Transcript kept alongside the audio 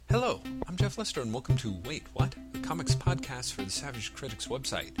Hello, I'm Jeff Lester, and welcome to Wait, What? The comics podcast for the Savage Critics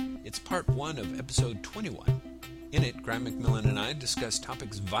website. It's part 1 of episode 21. In it, Graham McMillan and I discuss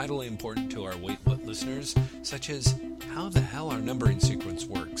topics vitally important to our Wait, What listeners, such as how the hell our numbering sequence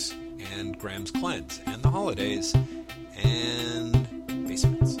works, and Graham's cleanse, and the holidays, and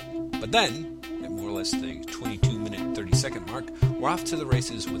basements. But then, at more or less the 22-minute, 30-second mark, we're off to the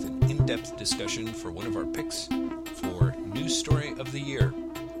races with an in-depth discussion for one of our picks for News Story of the Year.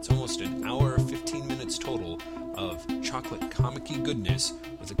 It's almost an hour, 15 minutes total of chocolate comic-y goodness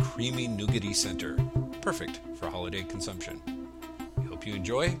with a creamy nougaty center. Perfect for holiday consumption. We hope you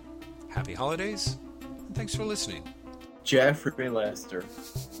enjoy. Happy holidays, and thanks for listening. Jeffrey Lester.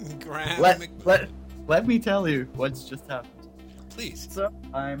 Graham Let me tell you what's just happened. Please. So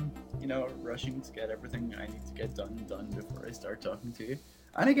I'm, rushing to get everything I need to get done before I start talking to you.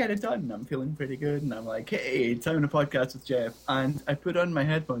 And I get it done, and I'm feeling pretty good, and I'm like, hey, time to podcast with Jeff. And I put on my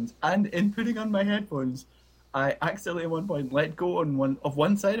headphones, and in putting on my headphones, I accidentally at one point let go on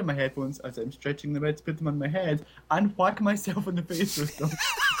one side of my headphones as I'm stretching them out to put them on my head, and whack myself in the face with them.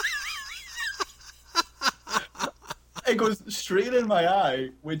 It goes straight in my eye,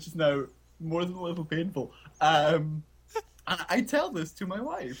 which is now more than a little painful. And I tell this to my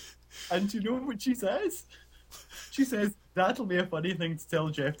wife, and do you know what she says? She says, that'll be a funny thing to tell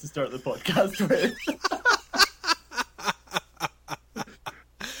Jeff to start the podcast with.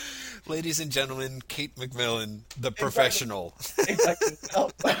 Ladies and gentlemen, Kate McMillan, the professional. Exactly.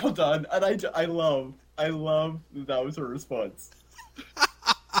 Well done. And I love that was her response.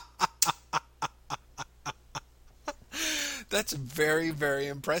 That's very, very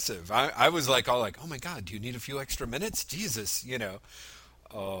impressive. I was oh my God, do you need a few extra minutes? Jesus,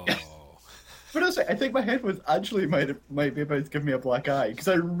 Oh. But also, I think my headphones actually might be about to give me a black eye, because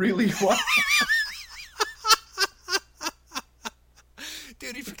I really want...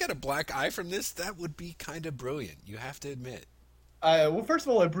 Dude, if you get a black eye from this, that would be kind of brilliant, you have to admit. Well, first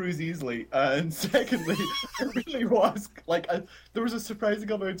of all, I bruise easily, and secondly, it really was, there was a surprising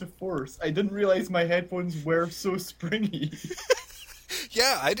amount of force. I didn't realize my headphones were so springy.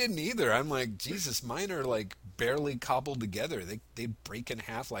 Yeah, I didn't either. I'm like, Jesus, mine are barely cobbled together. They break in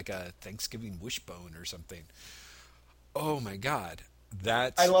half like a Thanksgiving wishbone or something. Oh my God.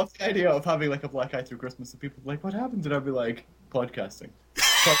 I love the idea of having a black eye through Christmas, and people are like, what happened? And I'd be like, podcasting.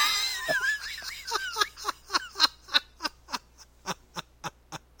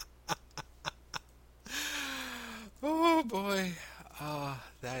 Oh boy.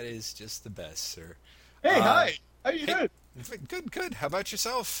 That is just the best, sir. Hey, hi. How you doing? Good. How about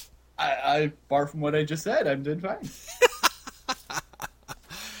yourself? I apart from what I just said, I'm doing fine.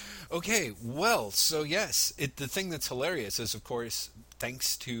 Okay, well, so yes, the thing that's hilarious is, of course,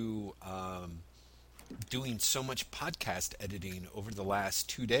 thanks to doing so much podcast editing over the last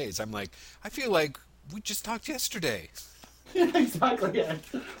 2 days, I'm like, I feel like we just talked yesterday. Yeah, exactly, yeah.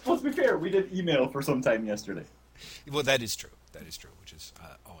 Well, to be fair, we did email for some time yesterday. Well, that is true, which is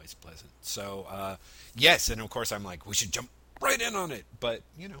always pleasant. So, yes, and of course I'm like, we should jump right in on it, but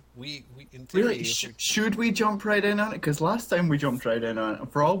we in theory, really, should we jump right in on it? Because last time we jumped right in on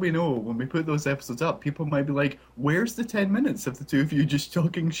it, for all we know, when we put those episodes up, people might be like, where's the 10 minutes of the two of you just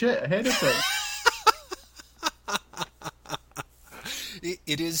talking shit ahead of time?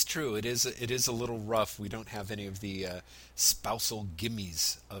 It is true. It is a little rough. We don't have any of the spousal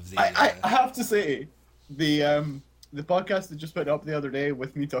gimmies of the. I have to say, the podcast that just went up the other day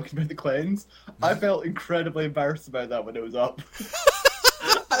with me talking about the cleanse, I felt incredibly embarrassed about that when it was up.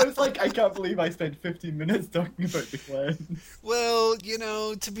 I was like, I can't believe I spent 15 minutes talking about the cleanse. Well,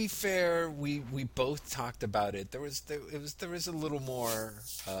 to be fair, we both talked about it. There was a little more.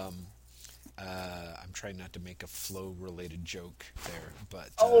 I'm trying not to make a flow-related joke there, but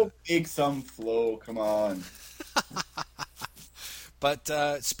make some flow, come on.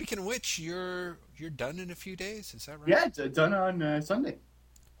 But speaking of which, you're done in a few days, is that right? Yeah, done on Sunday.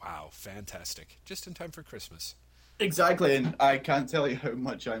 Wow, fantastic! Just in time for Christmas. Exactly, and I can't tell you how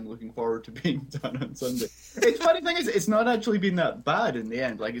much I'm looking forward to being done on Sunday. It's funny thing is, it's not actually been that bad in the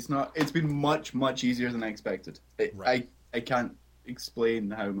end. It's been much, much easier than I expected. Right. I can't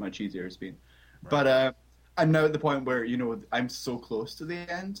explain how much easier it's been. Right. But I'm now at the point where, I'm so close to the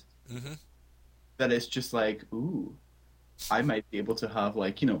end that it's just like, ooh, I might be able to have,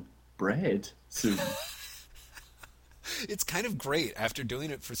 bread soon. It's kind of great. After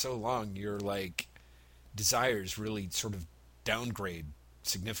doing it for so long, your, desires really sort of downgrade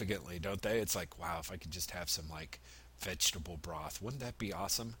significantly, don't they? It's like, wow, if I could just have some, vegetable broth, wouldn't that be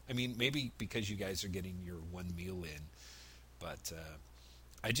awesome? I mean, maybe because you guys are getting your one meal in, but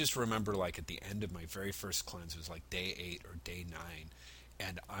I just remember, at the end of my very first cleanse, it was, day 8 or day 9,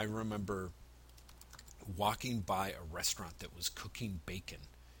 And I remember walking by a restaurant that was cooking bacon,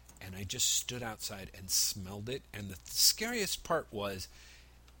 and I just stood outside and smelled it. And the scariest part was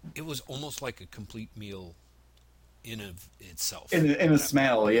it was almost like a complete meal in of itself. In a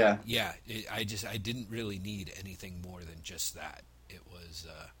smell, yeah. Yeah, I didn't really need anything more than just that. It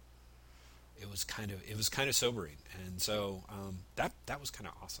was kind of sobering, and so that was kind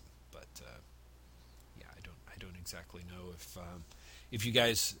of awesome. But yeah, I don't exactly know if you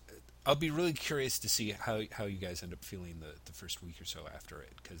guys. I'll be really curious to see how you guys end up feeling the first week or so after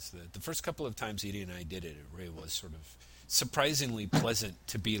it, because the first couple of times Edie and I did it, it really was sort of surprisingly pleasant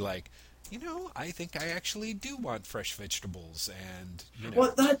to be like, I think I actually do want fresh vegetables, and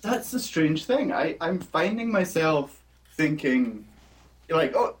Well, that's the strange thing. I'm finding myself thinking,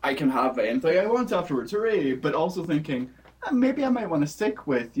 like, oh, I can have anything I want afterwards, hooray! But also thinking, maybe I might want to stick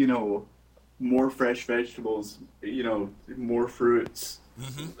with, more fresh vegetables, more fruits,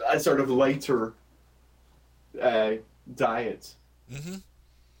 a sort of lighter diet. Mm-hmm.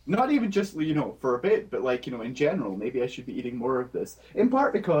 Not even just, for a bit, but like, in general, maybe I should be eating more of this. In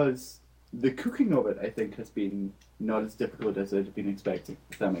part because the cooking of it, I think, has been not as difficult as I'd been expecting,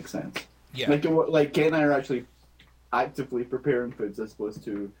 if that makes sense. Yeah. Like Kate and I are actually actively preparing foods as opposed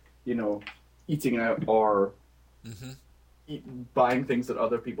to, eating out or buying things that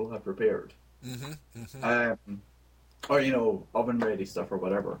other people have prepared. Mm-hmm. Mm-hmm. Or, oven-ready stuff or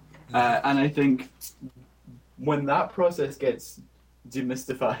whatever. And I think when that process gets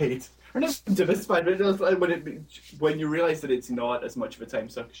demystified, or not demystified, but just like when you realize that it's not as much of a time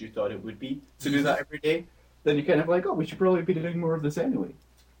suck as you thought it would be to do that every day, then you're kind of like, oh, we should probably be doing more of this anyway.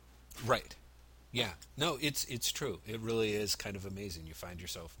 Right. Yeah. No, it's true. It really is kind of amazing. You find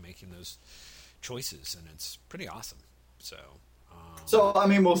yourself making those choices, and it's pretty awesome. So, I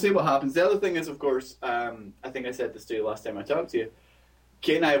mean, we'll see what happens. The other thing is, of course, I think I said this to you last time I talked to you,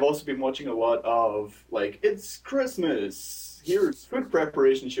 Kate and I have also been watching a lot of, like, it's Christmas, here's food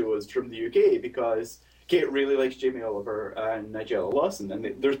preparation shows from the UK, because Kate really likes Jamie Oliver and Nigella Lawson,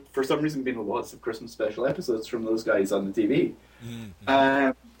 and there's, for some reason, been lots of Christmas special episodes from those guys on the TV.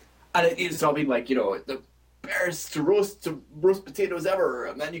 mm-hmm. And it's all been like, the best roast potatoes ever,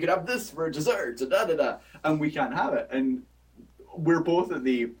 and then you could have this for dessert, and da-da-da, and we can't have it, and we're both in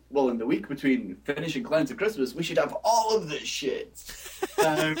the week between finishing Clowns of Christmas, we should have all of this shit.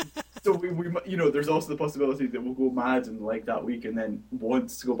 So we there's also the possibility that we'll go mad in like that week and then want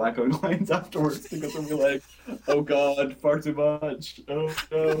to go back on Clowns afterwards because we'll be like, oh god, far too much. Oh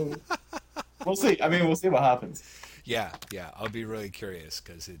no. We'll see. I mean, we'll see what happens. Yeah. I'll be really curious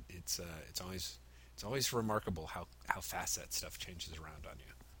because it's always remarkable how fast that stuff changes around on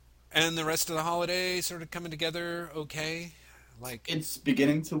you. And the rest of the holiday sort of coming together okay. Like it's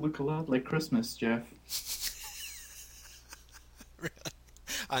beginning to look a lot like Christmas, Jeff. Really?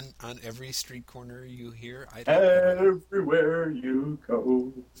 On every street corner you hear, everywhere you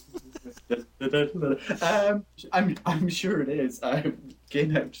go. I'm sure it is. Kate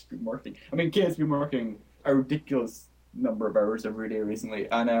and I've just been working. I mean, Kate's been working a ridiculous number of hours every day recently,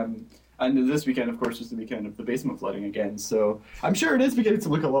 and this weekend, of course, was the weekend of the basement flooding again. So I'm sure it is beginning to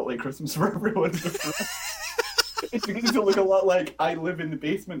look a lot like Christmas for everyone. It's beginning to look a lot like I live in the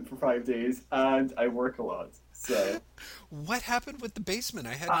basement for 5 days and I work a lot. So, what happened with the basement?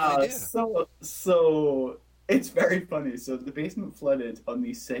 I had no idea. So it's very funny. So the basement flooded on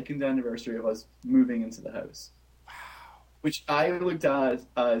the second anniversary of us moving into the house. Wow. Which I looked at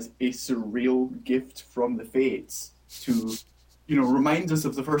as a surreal gift from the fates to, remind us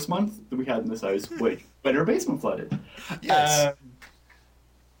of the first month that we had in this house when our basement flooded. Yes.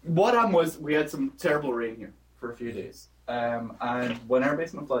 What happened was we had some terrible rain here for a few days. And when our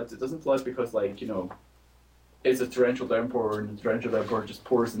basement floods, it doesn't flood because, it's a torrential downpour and the torrential downpour just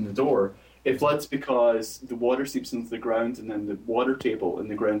pours in the door. It floods because the water seeps into the ground and then the water table in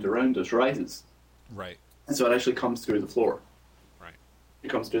the ground around us rises. Right. And so it actually comes through the floor. Right. It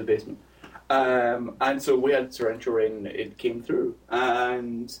comes through the basement. And so we had torrential rain, it came through.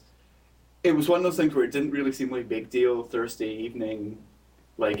 And it was one of those things where it didn't really seem like a big deal Thursday evening.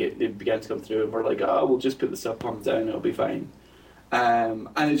 It began to come through, and we're like, oh, we'll just put the sub pump down, it'll be fine. And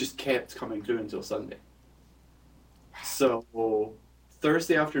it just kept coming through until Sunday. So,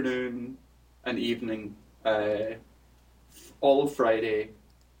 Thursday afternoon and evening, all of Friday,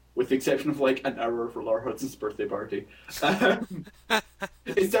 with the exception of an hour for Laura Hudson's birthday party.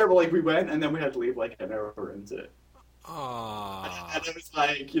 It's terrible, we went and then we had to leave an hour into it. Aww. And it was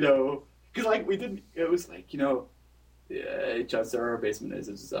because we didn't, it was chances are our basement is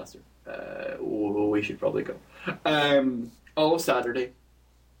a disaster. We should probably go. All of Saturday,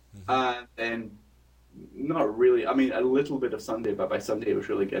 and then not really. I mean, a little bit of Sunday, but by Sunday it was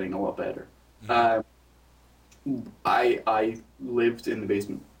really getting a lot better. Mhm. I lived in the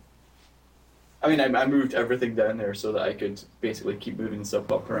basement. I mean, I moved everything down there so that I could basically keep moving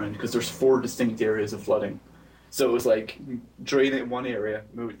stuff up around because there's four distinct areas of flooding. So it was like drain it in one area,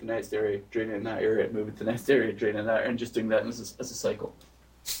 move it to the next area, drain it in that area, move it to the next area, drain it in that, and just doing that as a cycle.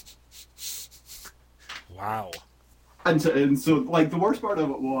 Wow. And so, like, the worst part of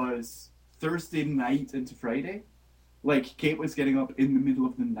it was Thursday night into Friday. Like, Kate was getting up in the middle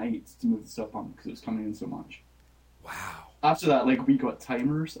of the night to move the stuff on because it was coming in so much. Wow. After that, like, we got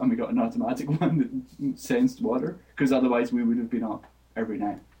timers and we got an automatic one that sensed water because otherwise we would have been up every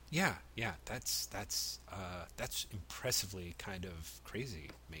night. Yeah, yeah, that's impressively kind of crazy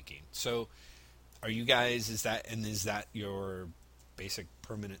making. So, are you guys? Is that your basic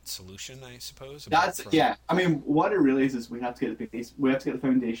permanent solution? I suppose. Apart That's from yeah. I mean, what it really is we have to get the base, we have to get the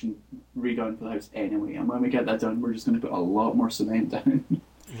foundation redone for the house anyway. And when we get that done, we're just going to put a lot more cement down,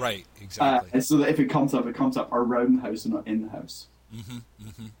 right, exactly. so that if it comes up around the house and not in the house. Mm-hmm.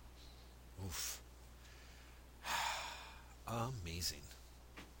 Mm-hmm. Oof. Amazing.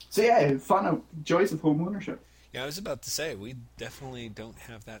 So yeah, fun of joys of home ownership. Yeah, I was about to say we definitely don't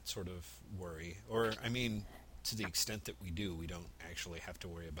have that sort of worry, or I mean, to the extent that we do, we don't actually have to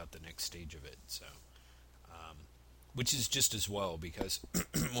worry about the next stage of it. So, which is just as well because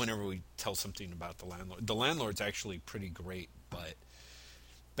whenever we tell something about the landlord's actually pretty great, but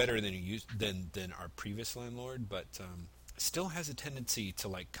better than than our previous landlord, but still has a tendency to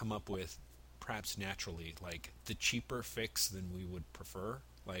like come up with perhaps naturally like the cheaper fix than we would prefer.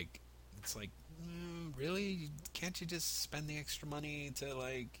 Like it's like really can't you just spend the extra money to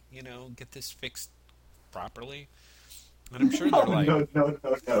like get this fixed properly? And I'm sure they're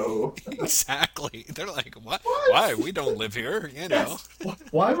like, No. exactly. They're like, what? Why? What? We don't live here, Yes.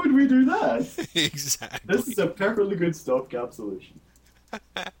 Why would we do that? This Exactly. is a perfectly good stopgap solution.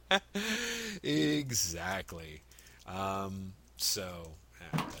 Exactly. So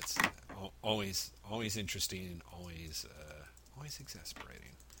that's always interesting and always exasperating.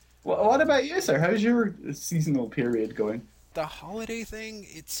 What about you, sir? How's your seasonal period going? The holiday thing,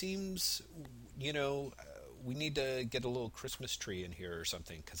 it seems, we need to get a little Christmas tree in here or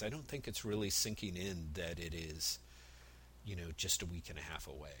something because I don't think it's really sinking in that it is, just a week and a half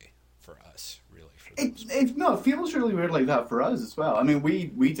away for us, really. For the most part. It feels really weird like that for us as well. I mean,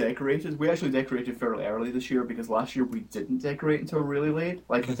 we decorated. We actually decorated fairly early this year because last year we didn't decorate until really late.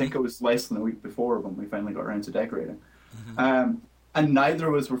 Like I think it was less than a week before when we finally got around to decorating. Hmm. And neither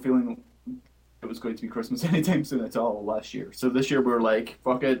of us were feeling it was going to be Christmas anytime soon at all last year. So this year we're like,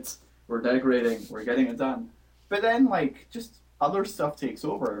 fuck it, we're decorating, we're getting it done. But then like just other stuff takes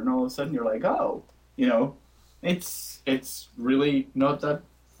over, and all of a sudden you're like, oh, it's really not that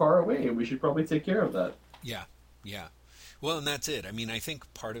far away. We should probably take care of that. Yeah, yeah. Well, and that's it. I mean, I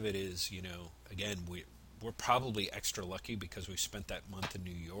think part of it is, again, we're probably extra lucky because we spent that month in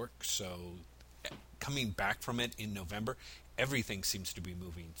New York. So coming back from it in November, everything seems to be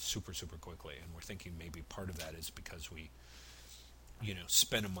moving super, super quickly. And we're thinking maybe part of that is because we,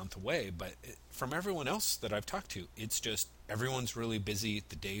 spent a month away. But from everyone else that I've talked to, it's just everyone's really busy.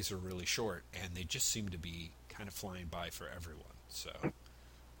 The days are really short, and they just seem to be kind of flying by for everyone. So.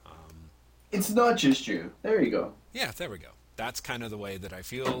 It's not just you. There you go. Yeah, there we go. That's kind of the way that I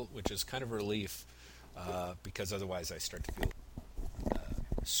feel, which is kind of a relief, because otherwise I start to feel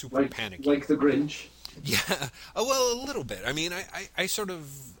super panicky. Like the Grinch. Yeah, oh, well, a little bit. I mean, I sort of,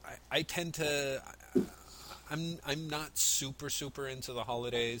 I tend to, I'm not super into the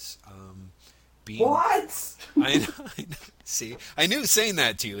holidays. What? I know. See, I knew saying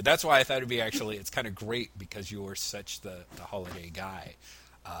that to you. That's why I thought it'd be it's kind of great because you're such the holiday guy.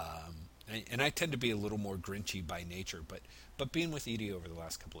 And I tend to be a little more grinchy by nature, but being with Edie over the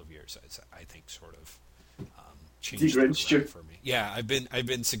last couple of years, I think sort of changed De-grinched you. for me. Yeah, I've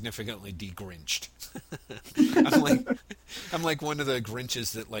been significantly de-grinched. I'm like one of the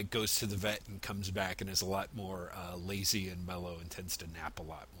Grinches that like goes to the vet and comes back and is a lot more lazy and mellow and tends to nap a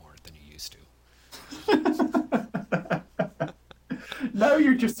lot more than he used to. Now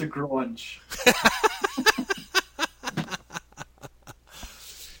you're just a Grinch.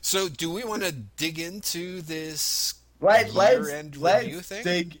 So, do we want to dig into this Let's year-end review thing?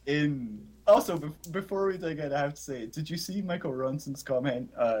 dig in. Also, before we dig in, I have to say, did you see Michael Ronson's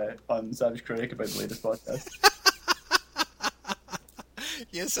comment on Savage Critic about the latest podcast?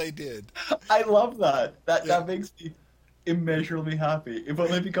 Yes, I did. I love that. That makes me immeasurably happy. If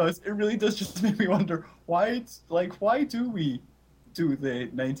only because it really does just make me wonder why do we do the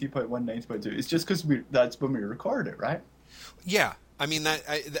 90.1, 90.2? It's just because that's when we record it, right? Yeah. I mean, that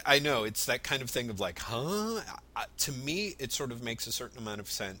I know it's that kind of thing of like, huh? To me, it sort of makes a certain amount of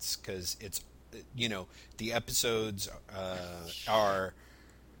sense because it's, the episodes are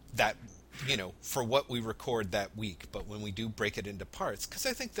that, for what we record that week. But when we do break it into parts, because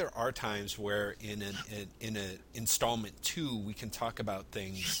I think there are times where in an installment 2 we can talk about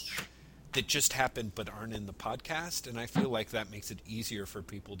things that just happened but aren't in the podcast, and I feel like that makes it easier for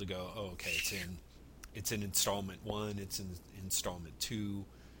people to go, oh, okay, it's in installment 1, it's in installment 2,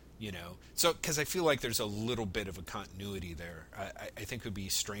 So, because I feel like there's a little bit of a continuity there. I think it would be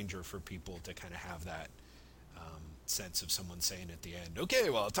stranger for people to kind of have that sense of someone saying at the end, okay,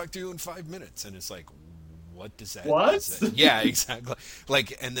 well, I'll talk to you in 5 minutes. And it's like, what does that... What? Is that? Yeah, exactly.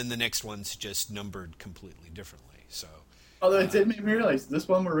 Like, and then the next one's just numbered completely differently, so... Although it did make me realize this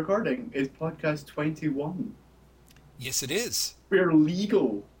one we're recording is podcast 21. Yes, it is. We're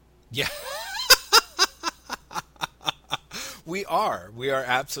legal. Yeah. We are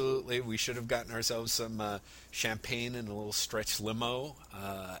absolutely. We should have gotten ourselves some champagne and a little stretch limo,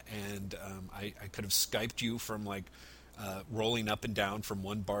 and I could have Skyped you from rolling up and down from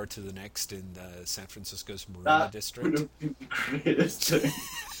one bar to the next in San Francisco's Marina District. That would have been the greatest thing.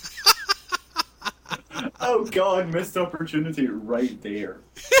 Oh God, missed opportunity right there.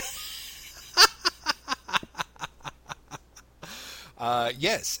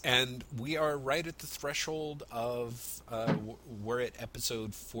 Yes, and we are right at the threshold of we're at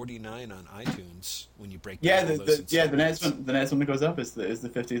episode 49 on iTunes when you break down all those the next one that goes up is the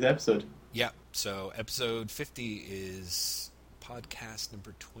 50th episode. Yeah, so episode 50 is podcast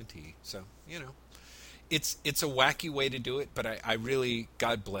number 20. So it's a wacky way to do it, but I really,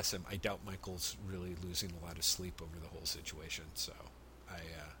 God bless him, I doubt Michael's really losing a lot of sleep over the whole situation. So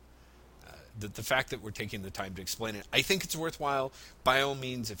the fact that we're taking the time to explain it, I think it's worthwhile. By all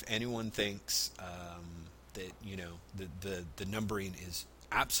means, if anyone thinks that the numbering is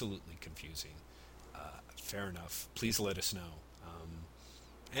absolutely confusing, fair enough. Please let us know.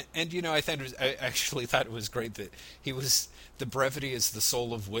 I actually thought it was great that he was the brevity is the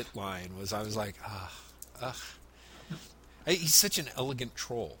soul of wit line. I was like, he's such an elegant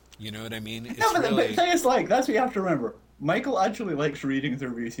troll. You know what I mean? No, but the thing is, that's what you have to remember. Michael actually likes reading the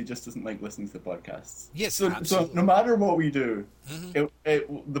reviews. He just doesn't like listening to the podcasts. Yes, so no matter what we do,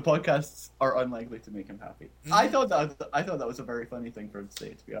 the podcasts are unlikely to make him happy. Mm-hmm. I thought that was a very funny thing for him to say,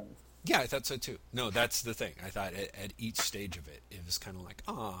 to be honest. Yeah, I thought so too. No, that's the thing. I thought at each stage of it, it was kind of like,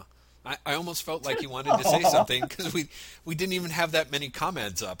 I almost felt like he wanted to say something because we didn't even have that many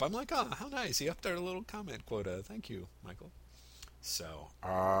comments up. I'm like, how nice. He upped our little comment quota. Thank you, Michael. So,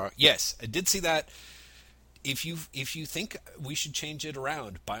 yes, I did see that. If you think we should change it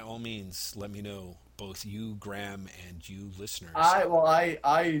around, by all means, let me know. Both you, Graham, and you, listeners.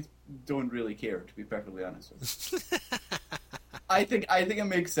 I don't really care, to be perfectly honest with you. I think it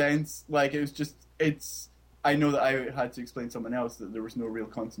makes sense. I know that I had to explain to someone else that there was no real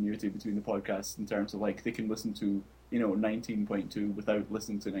continuity between the podcasts in terms of they can listen to 19.2 without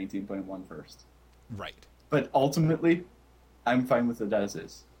listening to 19.1 first. Right. But ultimately, I'm fine with it as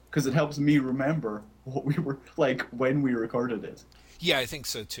is because it helps me remember what we were like when we recorded it. Yeah, I think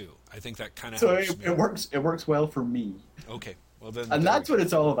so too. I think that kind of so helps it works. It works well for me. Okay, well then, and that's what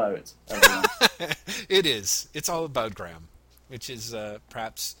it's all about. It is. It's all about Graham, which is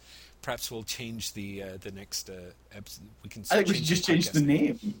perhaps we'll change the next episode. I think we should just change the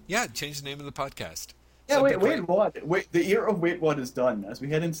name. Yeah, change the name of the podcast. Yeah, wait, what? Wait, the era of Wait What is done. As we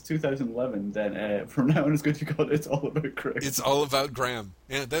head into 2011, then from now on it's going to be called It's All About Graham. It's all about Graham.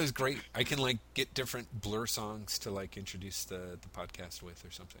 Yeah, that was great. I can get different Blur songs to introduce the podcast with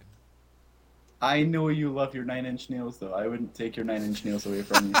or something. I know you love your 9 Inch Nails, though. I wouldn't take your 9 Inch Nails away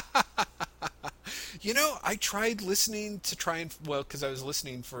from you. I tried listening to because I was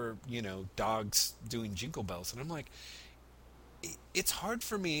listening for, dogs doing Jingle Bells, and I'm like, it's hard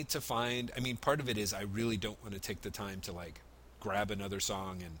for me to find. I mean, part of it is I really don't want to take the time to grab another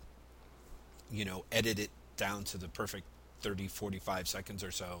song and, edit it down to the perfect 30, 45 seconds or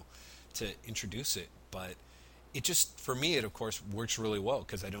so to introduce it. But it just, for me, it of course works really well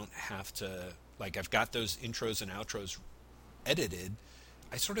because I don't have to, I've got those intros and outros edited.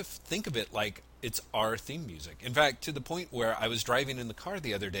 I sort of think of it like it's our theme music. In fact, to the point where I was driving in the car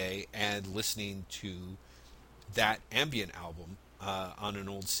the other day and listening to that ambient album on an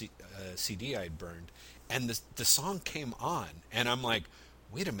old CD I'd burned, and the song came on, and I'm like,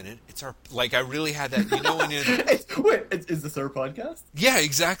 wait a minute, it's our... I really had that, when you... Wait, is this our podcast? Yeah,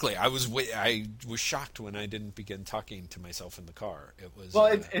 exactly. I was shocked when I didn't begin talking to myself in the car. It was...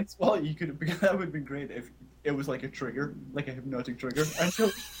 Well, you could have... That would have been great if it was like a trigger, like a hypnotic trigger.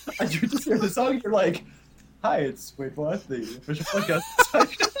 And you just hear the song, you're like, Hi, it's Wait What, the official podcast.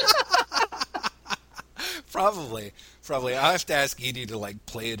 Probably. I'll have to ask Edie to like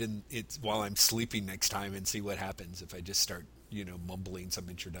play it while I'm sleeping next time and see what happens if I just start, mumbling some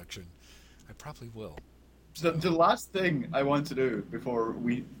introduction. I probably will. The last thing I want to do before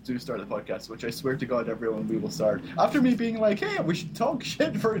we do start the podcast, which I swear to God everyone we will start, after me being like, hey, we should talk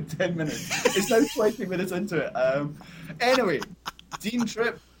shit for 10 minutes. It's now 20 minutes into it. Anyway, Dean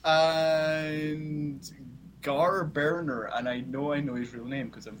Tripp and Gar Berner, and I know his real name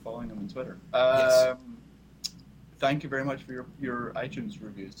because I'm following him on Twitter. Yes. Thank you very much for your iTunes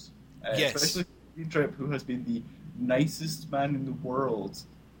reviews. Yes. Especially Dean Tripp, who has been the nicest man in the world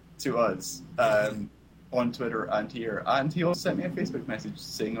to us. On Twitter and here, and he also sent me a Facebook message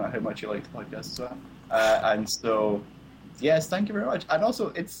saying how much he liked the podcast as well. And so, yes, thank you very much. And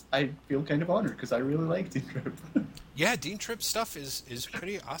also, I feel kind of honored because I really like Dean Tripp. Yeah, Dean Tripp's stuff is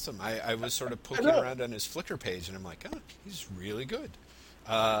pretty awesome. I was sort of poking around on his Flickr page, and I'm like, oh, he's really good.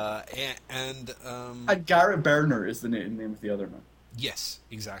 And Garrett Berner is the name of the other man. Yes,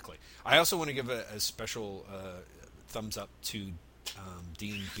 exactly. I also want to give a special thumbs up to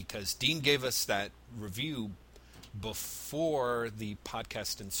Dean, because Dean gave us that review before the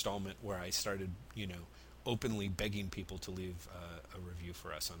podcast installment where I started, openly begging people to leave a review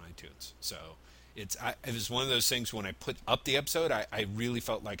for us on iTunes. So it was one of those things when I put up the episode, I really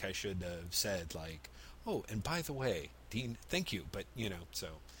felt like I should have said, like, oh, and by the way, Dean, thank you. But, so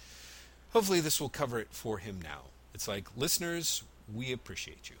hopefully this will cover it for him now. It's like, listeners, we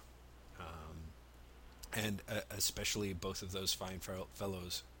appreciate you. And especially both of those fine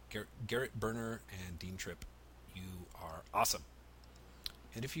fellows, Garrett Berner and Dean Tripp. You are awesome.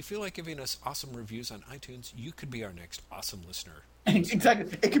 And if you feel like giving us awesome reviews on iTunes, you could be our next awesome listener.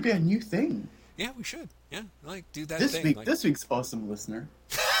 Exactly. It could be a new thing. Yeah, we should. Yeah, like do that this thing. Week, this week's awesome listener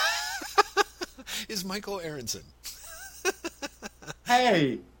is Michael Aronson.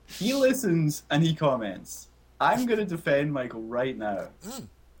 Hey, he listens and he comments. I'm going to defend Michael right now.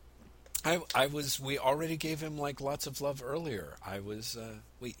 We already gave him like lots of love earlier.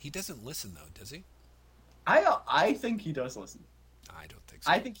 Wait, he doesn't listen though, does he? I think he does listen. I don't think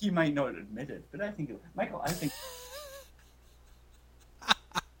so. I think he might not admit it, but I think Michael, I think.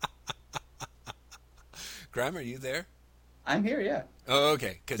 Graham, are you there? I'm here, yeah. Oh,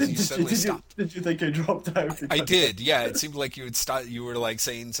 okay, because you suddenly stopped. Did you think I dropped out? I did, yeah. It seemed like you would stop. You were like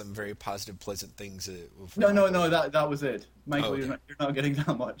saying some very positive, pleasant things. No. That was it, Michael. Okay. You're not getting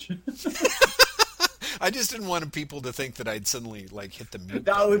that much. I just didn't want people to think that I'd suddenly like hit the mute.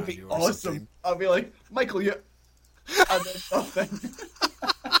 That would be awesome. Something. I'll be like, Michael, you. And then nothing.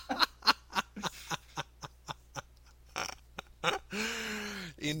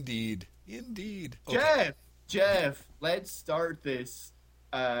 Indeed. Okay. Jeff, let's start this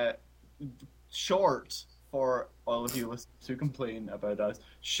short for all of you listeners who complain about us.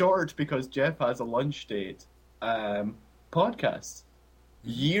 Short because Jeff has a lunch date. Podcast.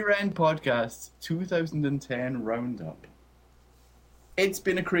 Year-end podcast 2010 roundup. It's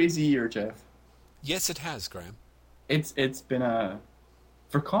been a crazy year, Jeff. Yes, it has, Graham. It's been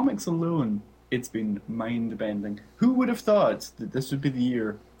for comics alone, it's been mind-bending. Who would have thought that this would be the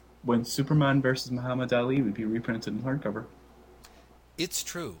year when Superman versus Muhammad Ali would be reprinted in hardcover? It's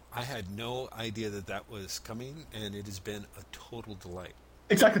true. I had no idea that was coming, and it has been a total delight.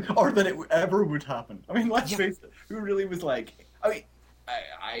 Exactly, or that it ever would happen. I mean, let's face it, who really was like...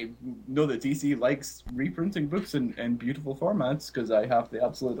 I know that DC likes reprinting books in beautiful formats, because I have the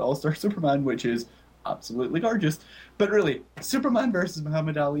absolute All-Star Superman, which is absolutely gorgeous. But really, Superman versus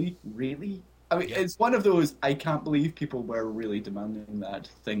Muhammad Ali, really? I mean, It's one of those I can't believe people were really demanding that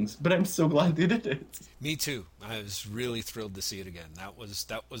things, but I'm so glad they did it. Me too. I was really thrilled to see it again. That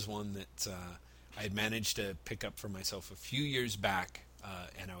was one that I had managed to pick up for myself a few years back,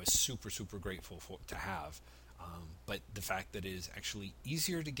 and I was super, super grateful to have. But the fact that it is actually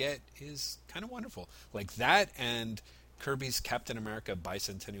easier to get is kind of wonderful. Like that and Kirby's Captain America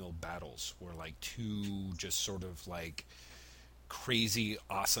Bicentennial Battles were like two just sort of like crazy,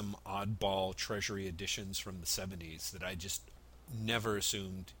 awesome, oddball treasury editions from the 70s that I just never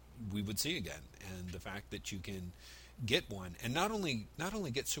assumed we would see again. And the fact that you can get one, and not only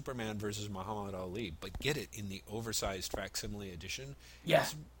get Superman versus Muhammad Ali, but get it in the oversized facsimile edition,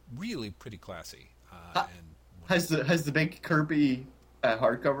 is really pretty classy. Has the big Kirby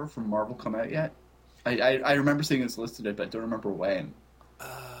hardcover from Marvel come out yet? I remember seeing it's listed, but I don't remember when.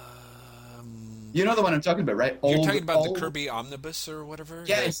 You know the one I'm talking about, right? You're talking about the Kirby Omnibus or whatever?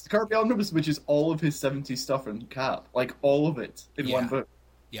 Yeah, it's the Kirby Omnibus, which is all of his 70s stuff in Cap. Like, all of it in one book.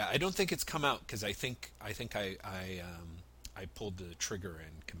 Yeah, I don't think it's come out, because I think I pulled the trigger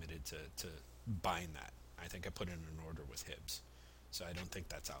and committed to buying that. I think I put in an order with Hibbs. So I don't think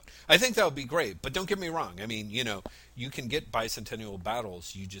that's out. I think that would be great, but don't get me wrong. I mean, you can get Bicentennial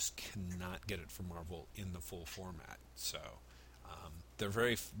Battles, you just cannot get it from Marvel in the full format. So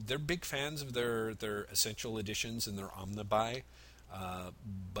they're big fans of their essential editions and their omnibuy,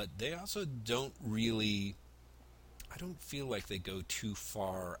 but they also don't really. I don't feel like they go too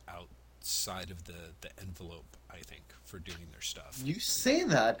far outside of the envelope, I think, for doing their stuff. You say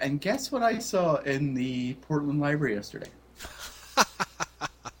that, and guess what I saw in the Portland Library yesterday?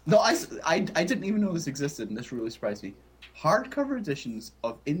 No, I didn't even know this existed, and this really surprised me. Hardcover editions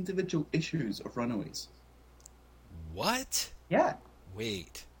of individual issues of Runaways. What? Yeah.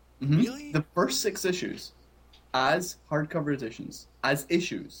 Wait. Mm-hmm. Really? The first 6 issues as hardcover editions, as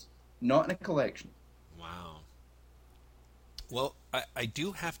issues, not in a collection. Wow. Well, I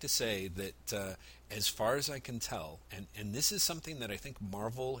do have to say that as far as I can tell, and this is something that I think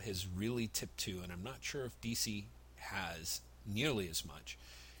Marvel has really tipped to, and I'm not sure if DC has nearly as much,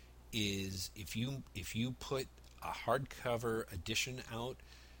 is if you put a hardcover edition out,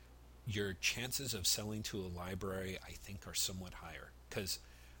 your chances of selling to a library, I think, are somewhat higher. Because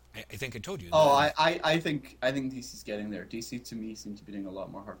I think I told you. Oh, I think DC's getting there. DC, to me, seems to be doing a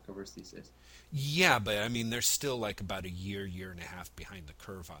lot more hardcovers these days. Yeah, but I mean, they're still like about a year and a half behind the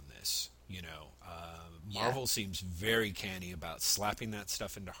curve on this. Marvel seems very canny about slapping that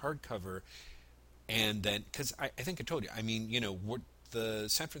stuff into hardcover, and then because I think I told you. I mean, the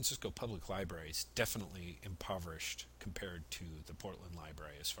San Francisco Public Library is definitely impoverished compared to the Portland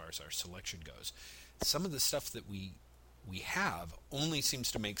Library as far as our selection goes. Some of the stuff that we have only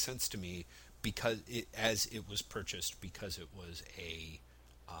seems to make sense to me because it was purchased because it was a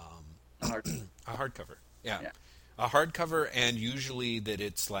hardcover. Yeah. A hardcover, and usually that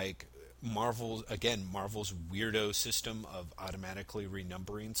it's like Marvel's weirdo system of automatically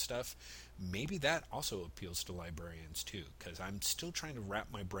renumbering stuff. Maybe that also appeals to librarians too, because I'm still trying to wrap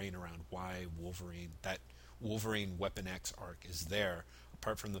my brain around why Wolverine Weapon X arc is there,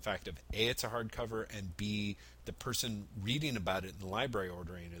 apart from the fact of A, it's a hardcover, and B, the person reading about it in the library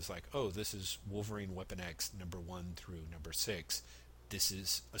ordering is like, oh, this is Wolverine Weapon X number 1 through number 6. This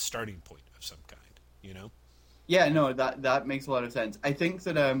is a starting point of some kind, Yeah, no, that makes a lot of sense. I think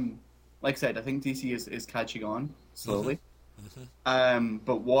that, like I said, I think DC is catching on slowly. Mm-hmm.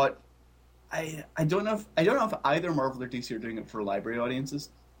 But what I don't know if either Marvel or DC are doing it for library audiences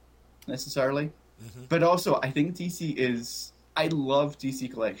necessarily. Mm-hmm. But also, I think DC is. I love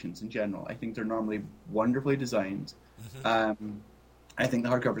DC collections in general. I think they're normally wonderfully designed. Mm-hmm. I think the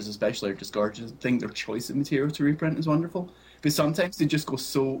hardcovers especially are just gorgeous. I think their choice of material to reprint is wonderful. But sometimes they just go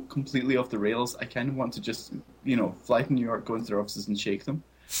so completely off the rails, I kind of want to just, fly to New York, go into their offices and shake them.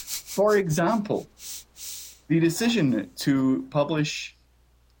 For example, the decision to publish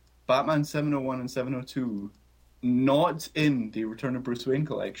Batman 701 and 702 not in the Return of Bruce Wayne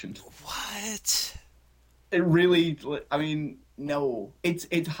collection. What? It really, no.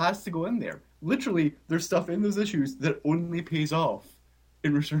 It has to go in there. Literally, there's stuff in those issues that only pays off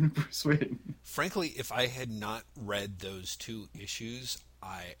in Return of Bruce Wayne. Frankly, if I had not read those 2 issues,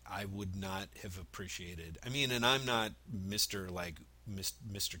 I would not have appreciated. I mean, and I'm not Mr.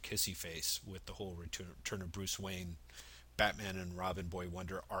 Kissy Face with the whole Return of Bruce Wayne, Batman and Robin Boy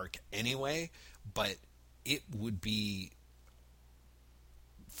Wonder arc anyway, but it would be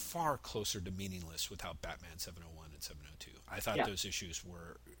far closer to meaningless without Batman 701 and 702. I thought those issues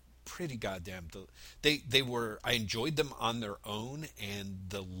were pretty goddamn. They were. I enjoyed them on their own, and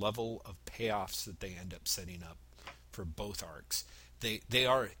the level of payoffs that they end up setting up for both arcs, they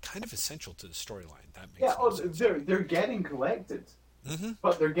are kind of essential to the storyline. That makes sense. They're getting collected, mm-hmm.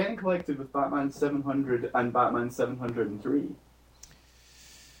 But they're getting collected with Batman 700 and Batman 703.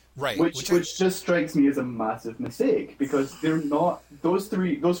 Right, which just strikes me as a massive mistake, because they're not those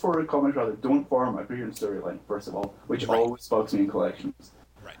 4 comics don't form a coherent storyline. First of all, which always bugs me in collections.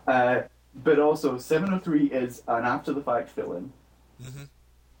 Right. But also 703 is an after the fact fill-in mm-hmm.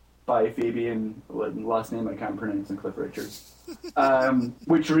 by Fabian, last name I can't pronounce, and Cliff Richards,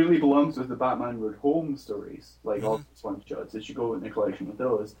 which really belongs with the Batman Road Home stories, like mm-hmm. all these one-shots. They should go in the collection with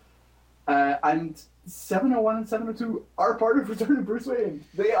those. And 701 and 702 are part of Return of Bruce Wayne.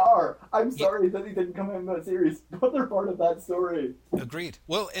 They are. I'm sorry that he didn't come out in that series, but they're part of that story. Agreed.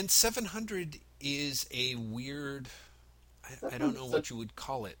 Well, and 700 is a weird... I don't know what you would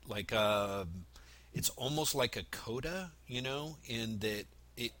call it. Like, it's almost like a coda, in that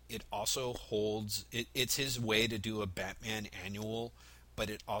it also holds... It's his way to do a Batman annual, but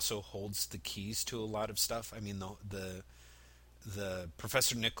it also holds the keys to a lot of stuff. I mean, the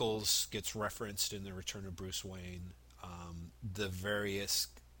Professor Nichols gets referenced in the Return of Bruce Wayne. The various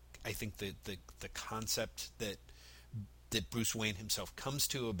I think that the concept that Bruce Wayne himself comes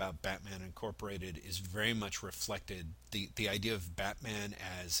to about Batman Incorporated is very much reflected. The idea of Batman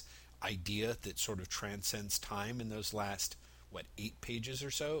as idea that sort of transcends time in those last 8 pages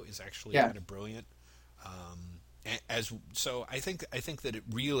or so is actually kind of brilliant. I think that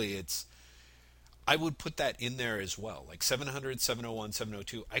it's I would put that in there as well. Like 700, 701,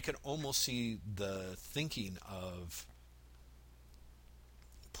 702. I could almost see the thinking of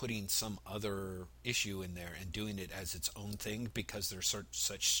putting some other issue in there and doing it as its own thing because there's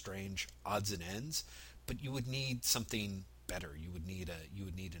such strange odds and ends. But you would need something better. You would need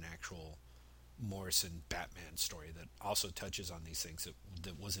an actual Morrison Batman story that also touches on these things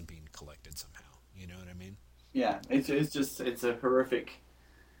that wasn't being collected somehow. You know what I mean? Yeah, it's a horrific.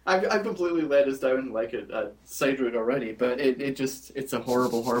 I've completely led us down like a side road already, but it's a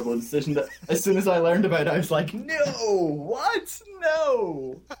horrible decision. That as soon as I learned about it, I was like, no, what?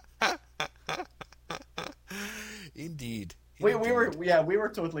 No. Indeed. We were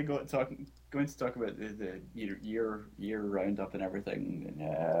totally going to talk about the year roundup and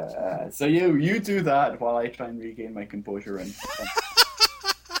everything. So you do that while I try and regain my composure and.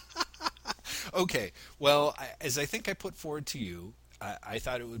 Okay. Well, as I think I put forward to you, I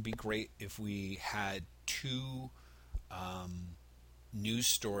thought it would be great if we had 2 news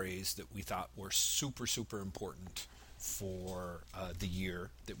stories that we thought were super, super important for the year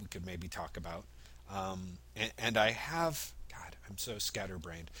that we could maybe talk about. And I have, God, I'm so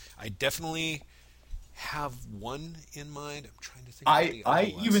scatterbrained. I definitely have one in mind. I'm trying to think.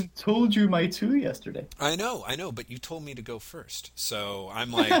 I even told you my 2 yesterday. I know, but you told me to go first. So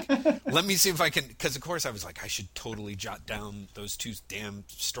I'm like, let me see if I can, because of course I was like, I should totally jot down those 2 damn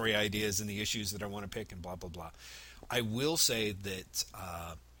story ideas and the issues that I want to pick and blah, blah, blah. I will say that,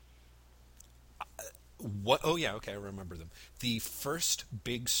 I remember them. The first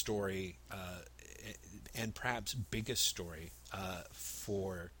big story, and perhaps biggest story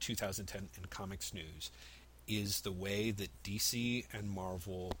for 2010 in comics news is the way that DC and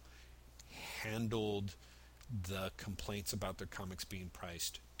Marvel handled the complaints about their comics being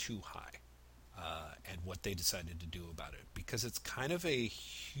priced too high, and what they decided to do about it. Because it's kind of a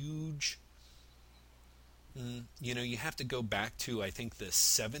huge... you have to go back to, I think, the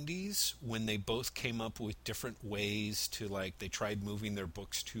 70s when they both came up with different ways to, like, they tried moving their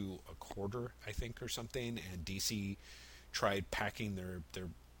books to a quarter, I think, or something, and DC tried packing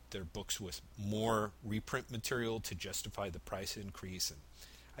their books with more reprint material to justify the price increase. And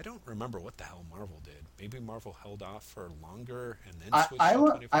I don't remember what the hell Marvel did. Maybe Marvel held off for longer and then switched to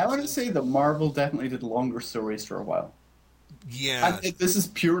 25 I want to say that Marvel definitely did longer stories for a while. Yeah. And this is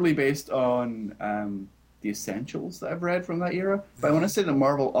purely based on... the essentials that I've read from that era. But I want to say that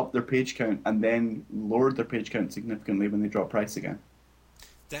Marvel upped their page count and then lowered their page count significantly when they dropped price again.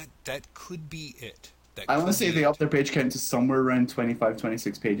 That could be it. I want to say they upped their page count to somewhere around 25,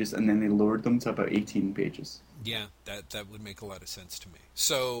 26 pages, and then they lowered them to about 18 pages. Yeah, that would make a lot of sense to me.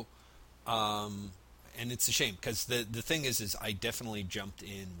 So, and it's a shame, because the thing is I definitely jumped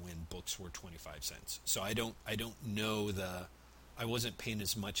in when books were 25 cents. So I don't know I wasn't paying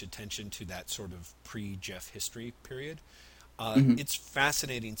as much attention to that sort of pre-Jeff history period. It's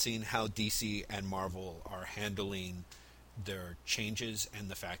fascinating seeing how DC and Marvel are handling their changes and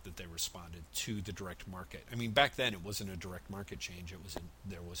the fact that they responded to the direct market. I mean, back then it wasn't a direct market change.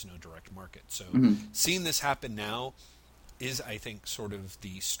 There was no direct market. So seeing this happen now is, I think, sort of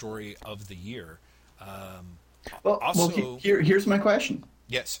the story of the year. Here's my question.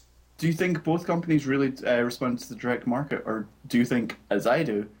 Yes. Do you think both companies really responded to the direct market, or do you think, as I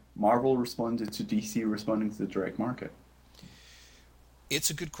do, Marvel responded to DC responding to the direct market? It's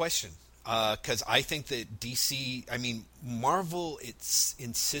a good question, because I think that Marvel, it's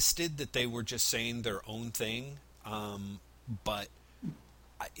insisted that they were just saying their own thing, but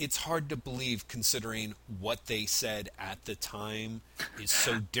it's hard to believe, considering what they said at the time is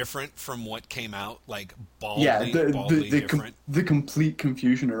so different from what came out, like baldly different. The complete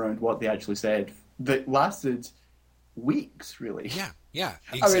confusion around what they actually said that lasted weeks, really. Yeah,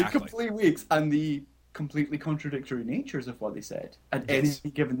 exactly. I mean, complete weeks, and the completely contradictory natures of what they said at any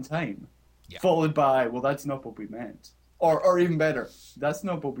given time, followed by, well, that's not what we meant. Or even better, that's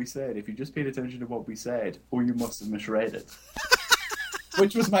not what we said. If you just paid attention to what we said, you must have misread it.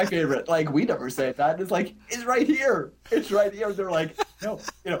 Which was my favorite. Like, we never said that. It's like, it's right here. It's right here. They're like, no,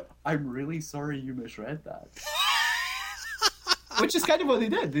 I'm really sorry you misread that. Which is kind of what they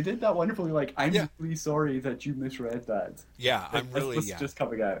did. They did that wonderfully. Like, I'm really sorry that you misread that. Yeah, It's just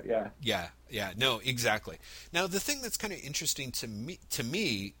coming out. Yeah. No, exactly. Now, the thing that's kind of interesting to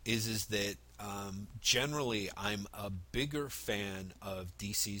me is that generally, I'm a bigger fan of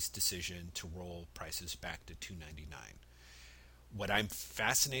DC's decision to roll prices back to $2.99. What I'm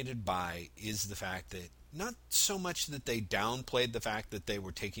fascinated by is the fact that not so much that they downplayed the fact that they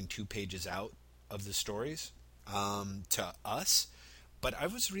were taking 2 pages out of the stories to us, but I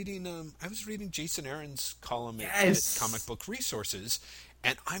was reading Jason Aaron's column at Comic Book Resources,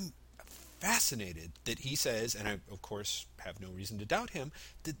 and I'm fascinated that he says, and I of course have no reason to doubt him,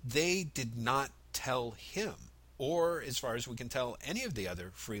 that they did not tell him, or as far as we can tell any of the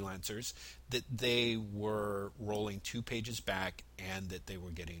other freelancers, that they were rolling 2 pages back and that they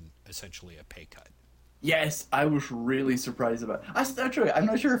were getting essentially a pay cut. Yes, I was really surprised about it. Actually, I'm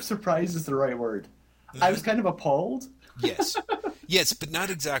not sure if surprised is the right word. I was kind of appalled. Yes. Yes, but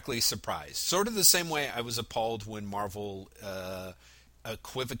not exactly surprised. Sort of the same way I was appalled when Marvel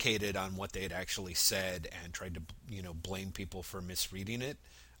equivocated on what they had actually said and tried to, blame people for misreading it.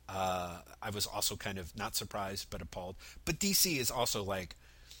 I was also kind of not surprised, but appalled. But DC is also like,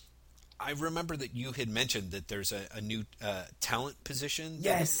 I remember that you had mentioned that there's a new talent position.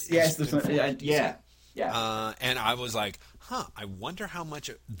 Yes. Yeah. And I was like, I wonder how much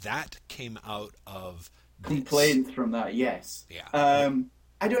that came out of complaints from that. Yes. Yeah.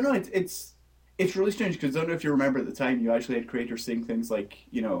 I don't know. It's really strange because I don't know if you remember at the time you actually had creators saying things like,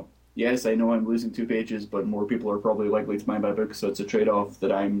 yes, I know I'm losing 2 pages, but more people are probably likely to buy my book, so it's a trade-off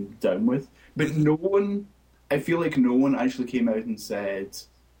that I'm down with. But I feel like no one actually came out and said,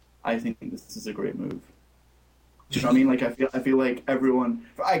 I think this is a great move. Do you know what I mean? Like, I feel like everyone,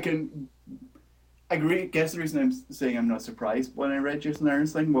 I guess the reason I'm saying I'm not surprised when I read Jason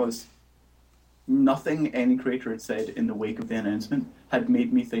Aaron's thing was nothing any creator had said in the wake of the announcement had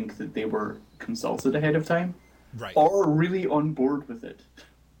made me think that they were consulted ahead of time. Right. Or really on board with it.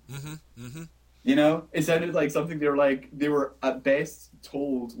 It sounded like something they were at best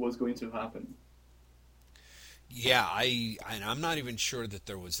told was going to happen. Yeah, I'm not even sure that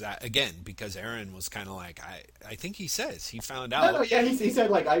there was that, again, because Aaron was kind of like, I think he says he found out. No, yeah, he said,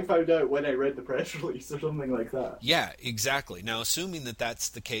 like, I found out when I read the press release or something like that. Yeah, exactly. Now, assuming that that's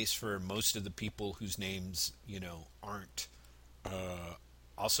the case for most of the people whose names, aren't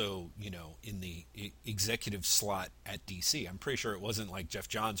also, in the executive slot at DC, I'm pretty sure it wasn't like Jeff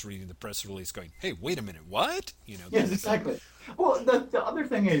Johns reading the press release going, hey, wait a minute, what? Yes, exactly. Well, the other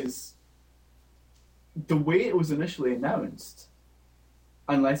thing is, the way it was initially announced,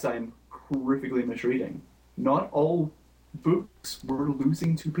 unless I'm horrifically misreading, not all books were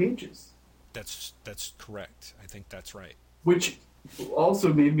losing 2 pages. That's correct. I think that's right. Which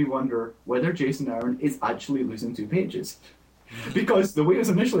also made me wonder whether Jason Aaron is actually losing 2 pages. Because the way it was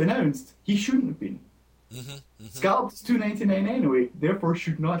initially announced, he shouldn't have been. Scalped's $2.99 anyway, therefore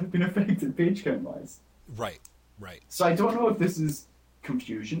should not have been affected page count-wise. Right. So I don't know if this is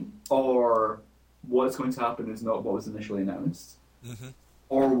confusion, or what's going to happen is not what was initially announced,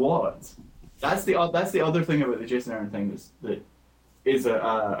 or what. That's the other thing about the Jason Aaron thing that is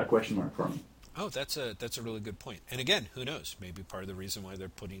a question mark for me. Oh, that's a really good point. And again, who knows? Maybe part of the reason why they're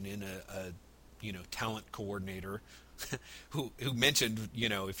putting in a talent coordinator who mentioned,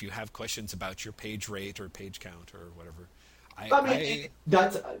 if you have questions about your page rate or page count or whatever.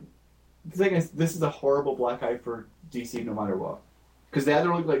 That's the thing is, this is a horrible black eye for DC no matter what. Because they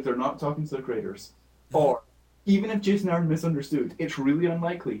either look like they're not talking to the creators, or even if Jason Aaron misunderstood, it's really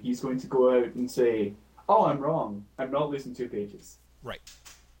unlikely he's going to go out and say, oh, I'm wrong, I'm not losing 2 pages. Right.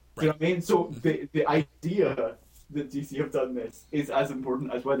 Do you know what I mean? So the idea that DC have done this is as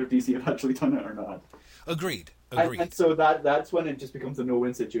important as whether DC have actually done it or not. Agreed. And so that's when it just becomes a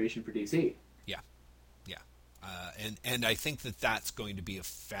no-win situation for DC. Yeah. And I think that's going to be a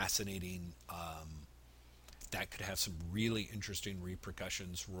fascinating... that could have some really interesting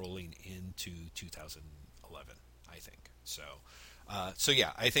repercussions rolling into 2011, I think. So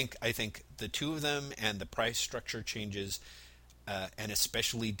yeah, I think the two of them and the price structure changes, and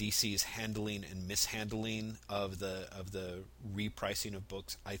especially DC's handling and mishandling of the repricing of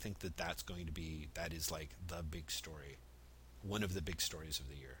books, I think that is like the big story, one of the big stories of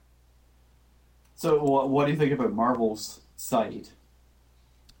the year. So what do you think about Marvel's side?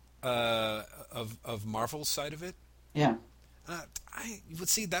 Of Marvel's side of it? Yeah. I would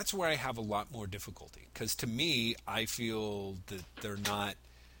see that's where I have a lot more difficulty, because to me, I feel that they're not.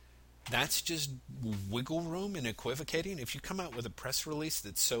 That's just wiggle room and equivocating. If you come out with a press release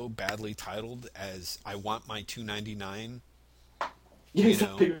that's so badly titled as "I want my $2.99,"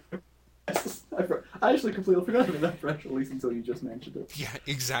 I actually completely forgot about that press release until you just mentioned it. Yeah,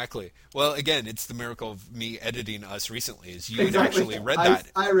 exactly. Well, again, it's the miracle of me editing us recently, is you had actually read that.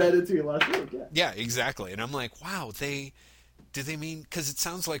 I read it to you last week. Yeah, exactly. And I'm like, wow, Do they mean, because it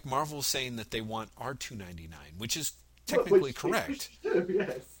sounds like Marvel's saying that they want our 299, which is Well, technically correct.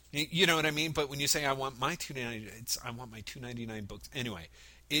 Yes. You know what I mean? But when you say I want my 299, it's I want my 299 books. Anyway,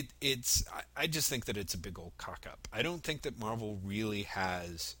 I just think that it's a big old cock up. I don't think that Marvel really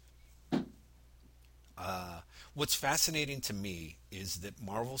has. What's fascinating to me is that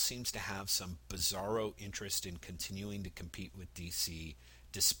Marvel seems to have some bizarro interest in continuing to compete with DC,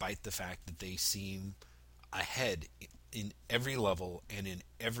 despite the fact that they seem ahead in every level and in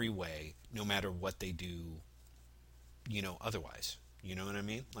every way, no matter what they do, otherwise. You know what I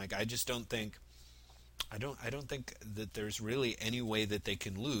mean? Like, I just don't think I don't think that there's really any way that they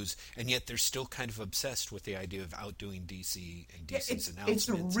can lose, and yet they're still kind of obsessed with the idea of outdoing DC and DC's announcements.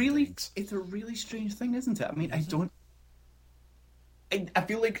 It's a really strange thing, isn't it? I mean, I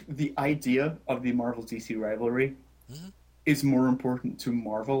feel like the idea of the Marvel DC rivalry is more important to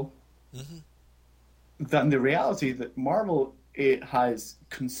Marvel than the reality that Marvel has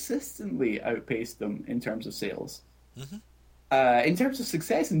consistently outpaced them in terms of sales. In terms of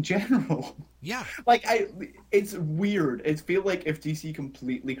success in general. Yeah. Like, it's weird. It feels like if DC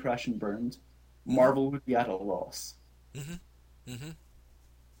completely crashed and burned, Marvel would be at a loss.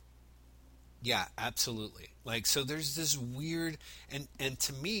 Yeah, absolutely. Like, so there's this weird, and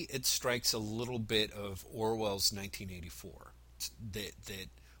to me, it strikes a little bit of Orwell's 1984, that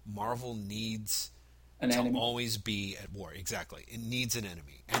Marvel needs An enemy. always be at war. Exactly. It needs an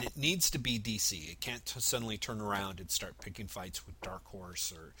enemy. And it needs to be DC. It can't suddenly turn around and start picking fights with Dark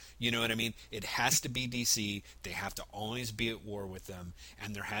Horse or, you know what I mean? It has to be DC. They have to always be at war with them.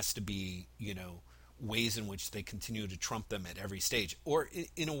 And there has to be, ways in which they continue to trump them at every stage. Or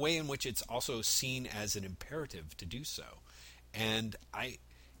in a way in which it's also seen as an imperative to do so. And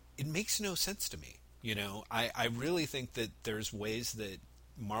it makes no sense to me. I really think that there's ways that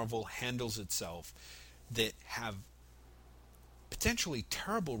Marvel handles itself that have potentially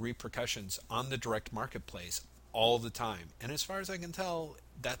terrible repercussions on the direct marketplace all the time. And as far as I can tell,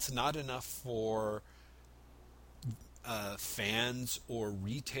 that's not enough for fans or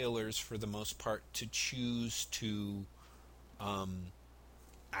retailers, for the most part, to choose to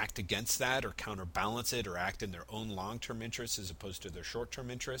act against that or counterbalance it or act in their own long-term interests as opposed to their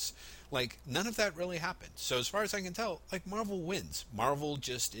short-term interests. Like, none of that really happened. So as far as I can tell, like, Marvel wins. Marvel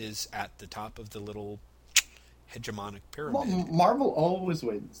just is at the top of the little hegemonic pyramid. Marvel always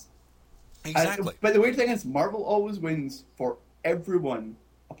wins. Exactly. But the weird thing is, Marvel always wins for everyone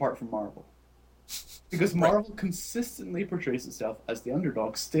apart from Marvel. Because Marvel consistently portrays itself as the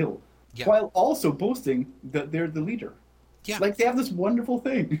underdog still, while also boasting that they're the leader. Yeah. Like, they have this wonderful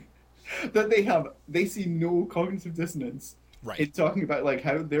thing that they see no cognitive dissonance in talking about, like,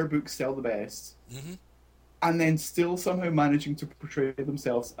 how their books sell the best, and then still somehow managing to portray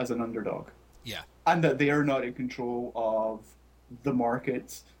themselves as an underdog. Yeah. And that they are not in control of the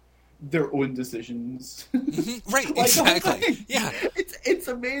market, their own decisions. Right, like, exactly. Yeah. It's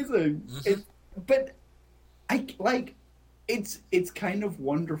amazing. But it's kind of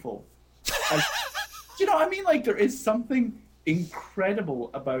wonderful. Like, you know what I mean? Like, there is something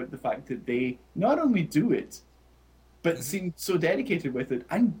incredible about the fact that they not only do it, but seem so dedicated with it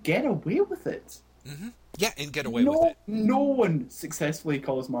and get away with it. Yeah, and get away with it. No one successfully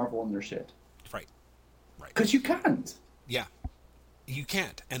calls Marvel on their shit. Right. Because you can't. Yeah. You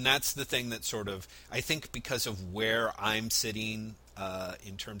can't. And that's the thing that sort of, I think because of where I'm sitting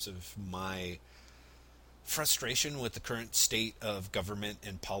in terms of my frustration with the current state of government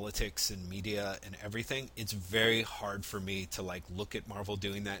and politics and media and everything, it's very hard for me to, like, look at Marvel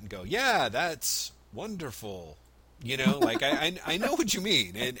doing that and go, yeah, that's wonderful. Like, I know what you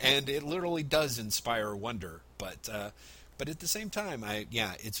mean, and it literally does inspire wonder, but at the same time,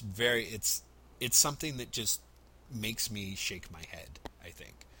 it's something that just makes me shake my head, I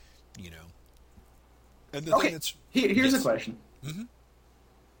think, And the thing that's here's a question.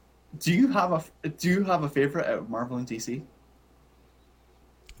 Do you have a favorite out of Marvel and DC?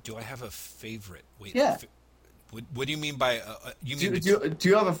 Do I have a favorite? Wait, yeah. What do you mean by you mean? Do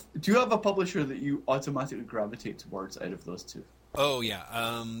you have a publisher that you automatically gravitate towards out of those two? Oh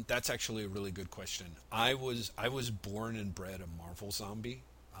yeah, that's actually a really good question. I was born and bred a Marvel zombie.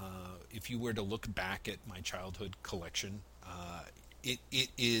 If you were to look back at my childhood collection, it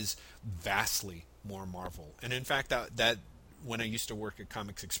is vastly more Marvel. And in fact, that when I used to work at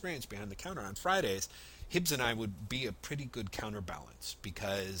Comics Experience behind the counter on Fridays, Hibbs and I would be a pretty good counterbalance,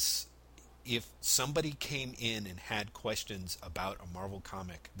 because if somebody came in and had questions about a Marvel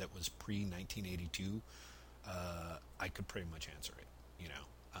comic that was pre-1982, I could pretty much answer it,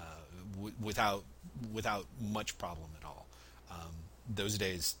 without much problem at all. those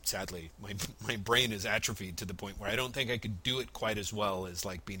days, sadly, my brain is atrophied to the point where I don't think I could do it quite as well as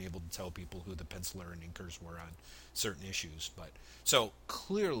like being able to tell people who the penciler and inkers were on certain issues. But so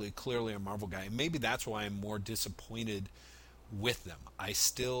clearly a Marvel guy. Maybe that's why I'm more disappointed with them. I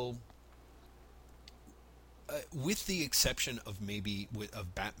still, with the exception of maybe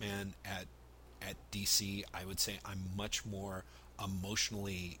of Batman at DC, I would say I'm much more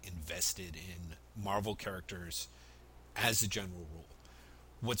emotionally invested in Marvel characters as a general rule.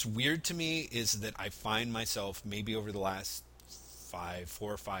 What's weird to me is that I find myself, maybe over the last 4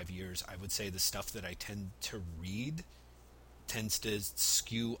 or 5 years, I would say the stuff that I tend to read tends to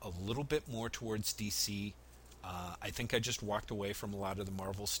skew a little bit more towards DC. I think I just walked away from a lot of the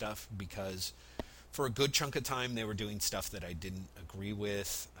Marvel stuff because for a good chunk of time they were doing stuff that I didn't agree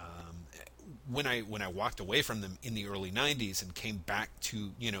with. When I walked away from them in the early 90s and came back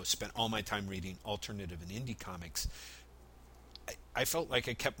to, spent all my time reading alternative and indie comics, I felt like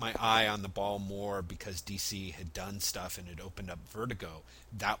I kept my eye on the ball more because DC had done stuff and had opened up Vertigo.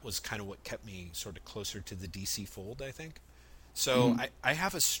 That was kind of what kept me sort of closer to the DC fold, I think. So I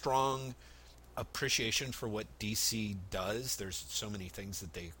have a strong appreciation for what DC does. There's so many things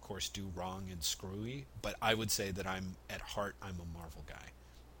that they, of course, do wrong and screwy, but I would say that at heart, I'm a Marvel guy.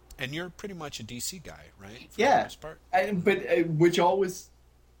 And you're pretty much a DC guy, right? For the most part? But which always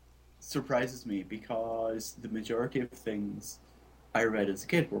surprises me because the majority of things I read as a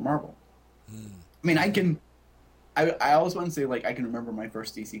kid were Marvel. I mean, I always want to say, like, I can remember my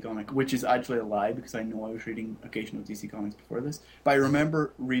first DC comic, which is actually a lie because I know I was reading occasional DC comics before this. But I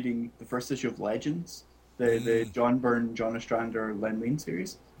remember reading the first issue of Legends, the John Byrne, John Ostrander, Len Wein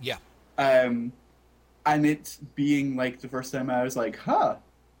series. Yeah. And it being, like, the first time I was like,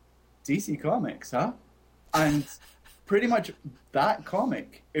 DC Comics, huh? And pretty much that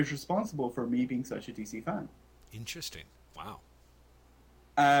comic is responsible for me being such a DC fan. Interesting. Wow.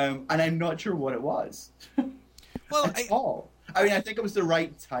 And I'm not sure what it was. Well, at all. I mean, I think it was the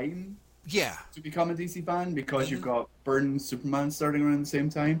right time to become a DC fan because you've got Byrne's Superman starting around the same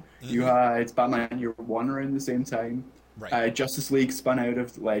time. You had Batman Year One around the same time. Right. Justice League spun out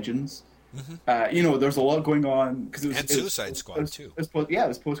of Legends. There's a lot going on because and Suicide Squad too. It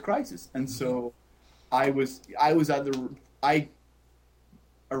was post-crisis, and so I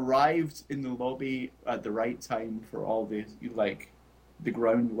arrived in the lobby at the right time for all the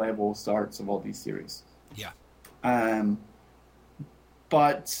ground level starts of all these series. Yeah.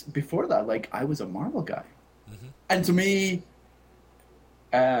 But before that, I was a Marvel guy, and to me,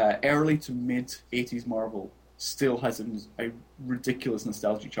 early to mid '80s Marvel still has a ridiculous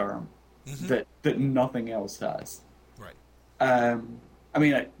nostalgic charm that nothing else has. Right. I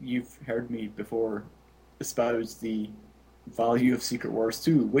mean, you've heard me before espouse the value of Secret Wars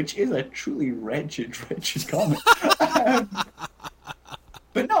 2, which is a truly wretched comic.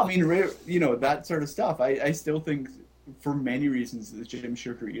 But no, I mean, that sort of stuff. I still think, for many reasons, the Jim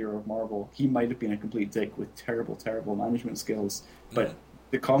Shooter era of Marvel, he might have been a complete dick with terrible, terrible management skills, but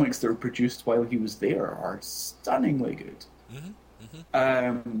the comics that were produced while he was there are stunningly good.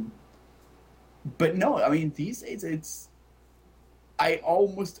 But no, I mean, these days I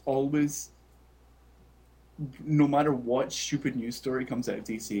almost always, no matter what stupid news story comes out of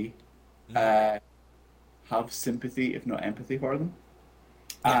DC, have sympathy, if not empathy, for them.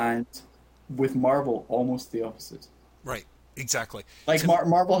 Yeah. And with Marvel, almost the opposite. Right, exactly. Like,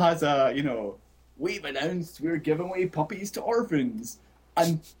 Marvel has we've announced we're giving away puppies to orphans.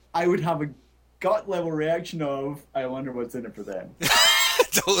 And I would have a gut-level reaction of, I wonder what's in it for them.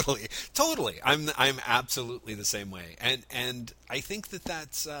 Totally. I'm absolutely the same way. And I think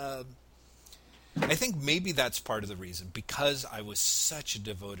that's... I think maybe that's part of the reason, because I was such a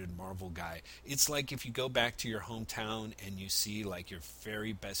devoted Marvel guy. It's like if you go back to your hometown and you see your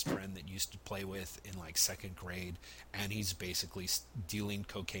very best friend that you used to play with in second grade, and he's basically dealing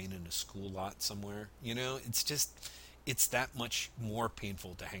cocaine in a school lot somewhere. It's that much more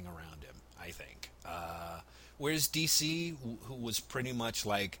painful to hang around him, I think. Whereas DC, who was pretty much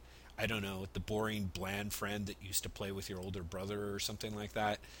I don't know, the boring, bland friend that used to play with your older brother or something like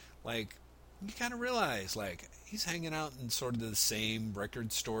that, you kind of realize, he's hanging out in sort of the same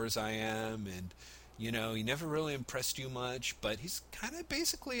record stores I am, and, he never really impressed you much, but he's kind of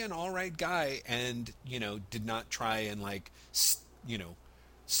basically an all-right guy, and, did not try and,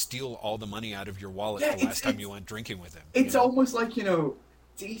 steal all the money out of your wallet the last time you went drinking with him. It's almost like,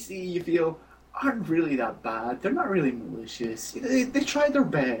 DC, you feel, aren't really that bad. They're not really malicious. They try their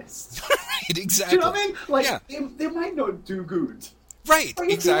best. Right, exactly. Do you know what I mean? They might not do good, Right, Or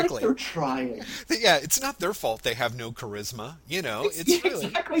you feel like exactly. they're trying. Yeah, it's not their fault they have no charisma. Yeah, It's really.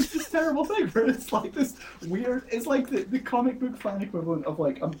 exactly. It's this terrible thing where it's like this weird. It's like the comic book fan equivalent of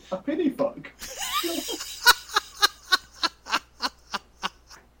like a pity fuck.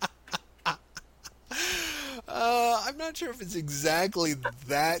 I'm not sure if it's exactly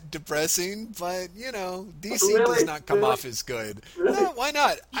that depressing, but DC does Really, not come off as good. really. Why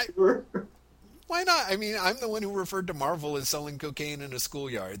not? Sure. Why not? I mean, I'm the one who referred to Marvel as selling cocaine in a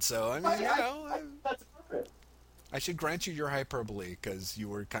schoolyard, so I mean, That's perfect. I should grant you your hyperbole because you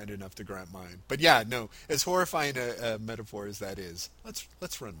were kind enough to grant mine. But yeah, no, as horrifying a metaphor as that is,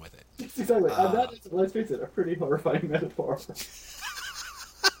 let's run with it. Exactly, and that is, let's face it, a pretty horrifying metaphor.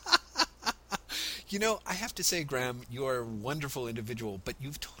 I have to say, Graham, you're a wonderful individual, but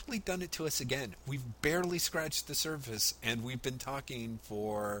you've totally done it to us again. We've barely scratched the surface, and we've been talking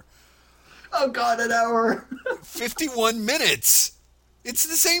for Oh God, an hour. 51 minutes. It's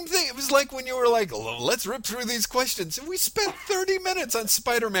the same thing. It was like when you were like, let's rip through these questions. And we spent 30 minutes on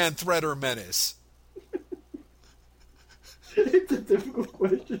Spider-Man Threat or Menace. It's a difficult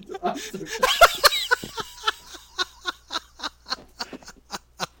question to answer.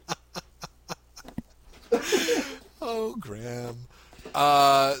 Oh, Graham.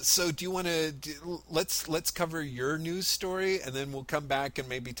 So do you want to let's cover your news story, and then we'll come back and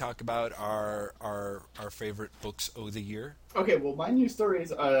maybe talk about our favorite books of the year. Okay, well, my news story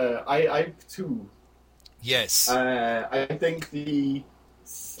is I have two. Yes. I think the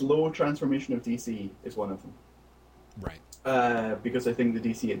slow transformation of DC is one of them. Right. Because I think the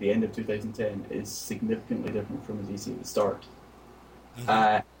DC at the end of 2010 is significantly different from the DC at the start. Mm-hmm.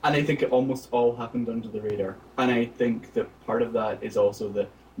 And I think it almost all happened under the radar. And I think that part of that is also that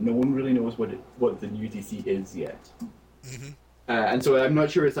no one really knows what the new DC is yet. Mm-hmm. And so I'm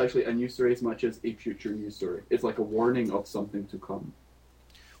not sure it's actually a news story as much as a future news story. It's like a warning of something to come.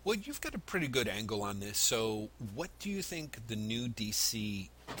 Well, you've got a pretty good angle on this. So what do you think the new DC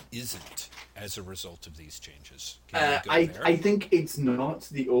isn't as a result of these changes? Can you go there? I think it's not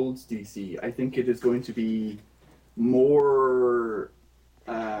the old DC. I think it is going to be more...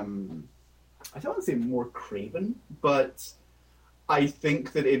 I don't want to say more craven, but I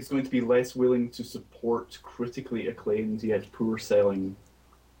think that it's going to be less willing to support critically acclaimed yet poor-selling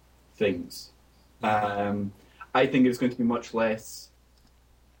things. I think it's going to be much less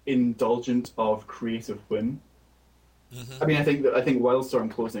indulgent of creative whim. Mm-hmm. I mean, I think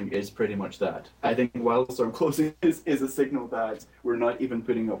Wildstorm closing is pretty much that. I think Wildstorm closing is a signal that we're not even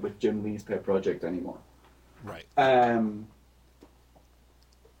putting up with Jim Lee's pet project anymore. Right.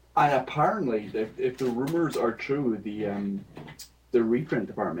 And apparently, if the rumors are true, the reprint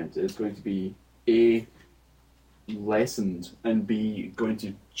department is going to be A, lessened, and B, going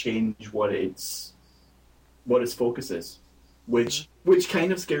to change what its focus is, which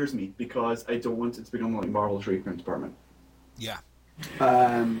kind of scares me because I don't want it to become like Marvel's reprint department. Yeah.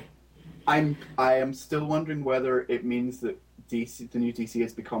 I am still wondering whether it means that the new DC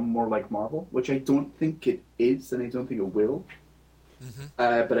has become more like Marvel, which I don't think it is, and I don't think it will.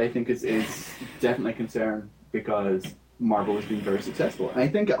 Mm-hmm. But I think it's definitely a concern because Marvel has been very successful. And I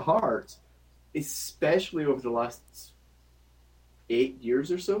think at heart, especially over the last 8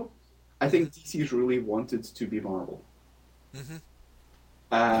 years or so, I think DC has really wanted to be Marvel. Mm-hmm.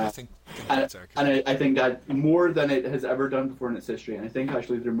 I think that's accurate. And I think that more than it has ever done before in its history. And I think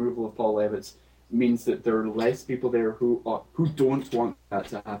actually the removal of Paul Levitz means that there are less people there who don't want that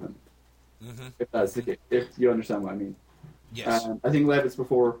to happen. Mm-hmm. If that's the case, if you understand what I mean. Yes. I think Levitz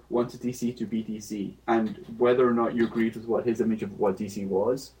before wanted DC to be DC, and whether or not you agreed with what his image of what DC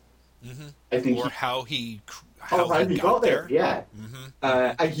was, mm-hmm. I think how he got there. Yeah.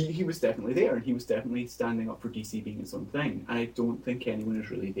 Mm-hmm. He was definitely there, and he was definitely standing up for DC being its own thing. And I don't think anyone is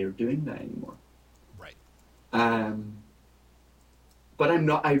really there doing that anymore. Right. But I'm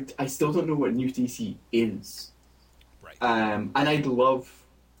not. I still don't know what new DC is. Right. And I'd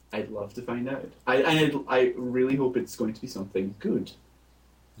love to find out. I really hope it's going to be something good.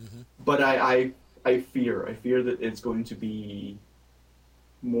 Mm-hmm. But I fear that it's going to be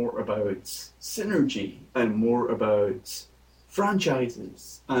more about synergy and more about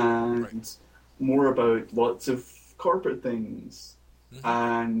franchises and more about lots of corporate things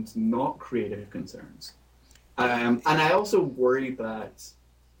and not creative concerns. And I also worry that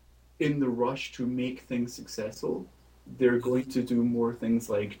in the rush to make things successful, they're going to do more things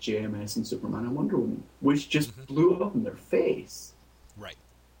like JMS and Superman and Wonder Woman, which just blew up in their face. Right.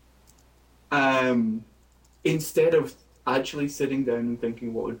 Instead of actually sitting down and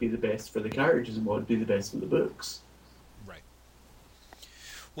thinking what would be the best for the characters and what would be the best for the books. Right.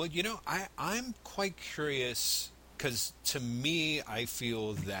 Well, I'm quite curious because to me, I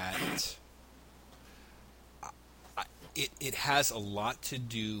feel that it has a lot to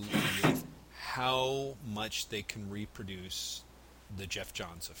do with how much they can reproduce the Jeff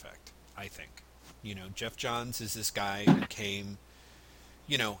Johns effect, I think. Jeff Johns is this guy who came,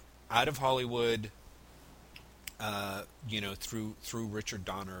 out of Hollywood, through Richard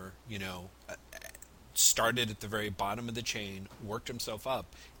Donner, started at the very bottom of the chain, worked himself up,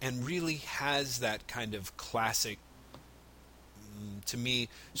 and really has that kind of classic, to me,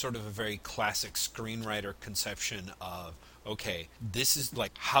 sort of a very classic screenwriter conception of, okay, this is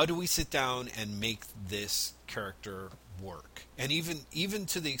like, how do we sit down and make this character work? And even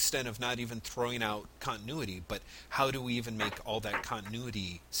to the extent of not even throwing out continuity, but how do we even make all that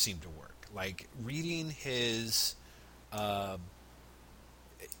continuity seem to work? Like, reading his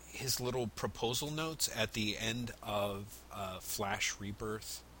little proposal notes at the end of Flash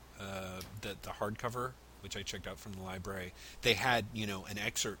Rebirth, the hardcover, which I checked out from the library. They had an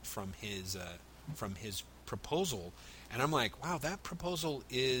excerpt from his proposal, and I'm like, wow, that proposal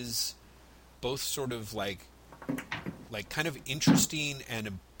is both sort of like kind of interesting and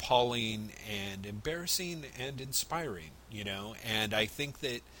appalling and embarrassing and inspiring, and I think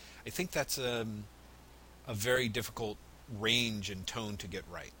that's a very difficult range and tone to get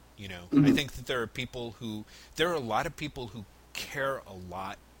right. Mm-hmm. I think that there are a lot of people who care a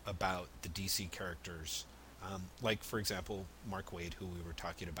lot about the DC characters, like, for example, Mark Waid, who we were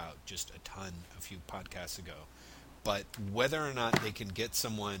talking about just a ton a few podcasts ago. But whether or not they can get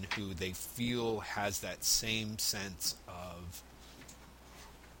someone who they feel has that same sense of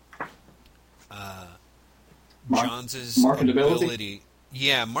Johns' marketability.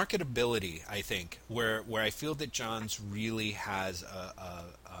 Marketability, I think, where I feel that Johns really has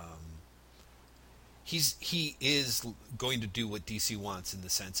he is going to do what DC wants, in the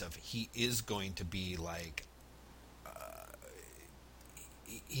sense of he is going to be like,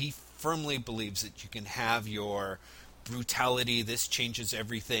 he firmly believes that you can have your brutality, this changes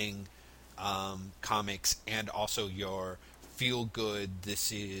everything, comics, and also your feel good,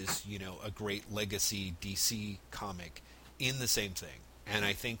 this is a great legacy DC comic, in the same thing. And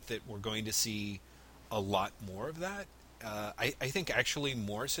I think that we're going to see a lot more of that. I think actually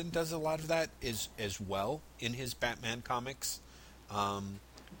Morrison does a lot of that as well in his Batman comics,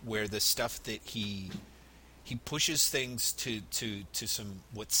 where the stuff that he pushes things to some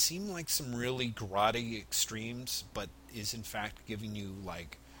what seem like some really grotty extremes, but is in fact giving you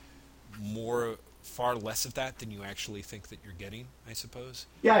like far less of that than you actually think that you're getting, I suppose.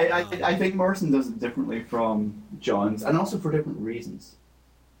 Yeah, I think Morrison does it differently from Johns, and also for different reasons.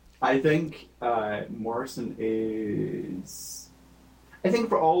 I think Morrison is... I think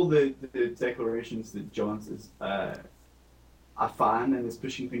for all the declarations that Johns is a fan and is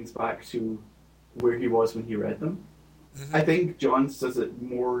pushing things back to where he was when he read them, Mm-hmm. I think Johns does it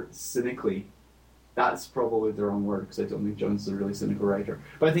more cynically. That's probably the wrong word, because I don't think Johns is a really cynical writer.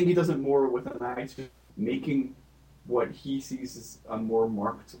 But I think he does it more with an eye to making what he sees as a more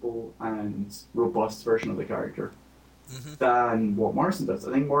marketable and robust version of the character than what Morrison does.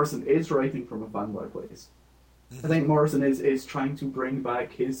 I think Morrison is writing from a fanboy place. I think Morrison is trying to bring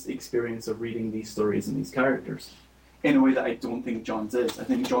back his experience of reading these stories and these characters in a way that I don't think Johns is. I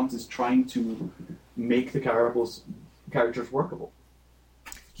think Johns is trying to make the characters workable.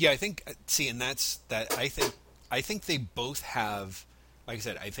 Yeah, I think, and that's that. I think they both have, like I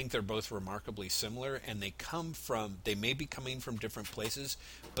said, I think they're both remarkably similar, and they may be coming from different places,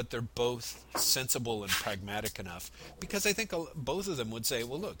 but they're both sensible and pragmatic enough, because I think both of them would say,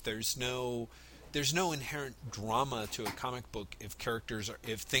 well, look, there's no inherent drama to a comic book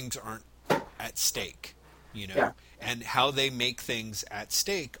if things aren't at stake, Yeah. and how they make things at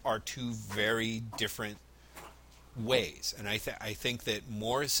stake are two very different ways. And I think that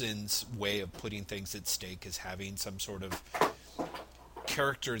Morrison's way of putting things at stake is having some sort of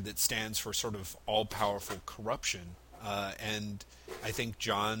character that stands for sort of all-powerful corruption, and I think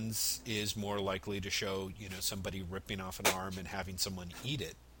Johns is more likely to show somebody ripping off an arm and having someone eat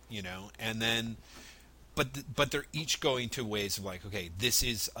it, and then but they're each going to ways of like, okay, this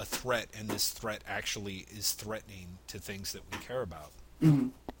is a threat, and this threat actually is threatening to things that we care about,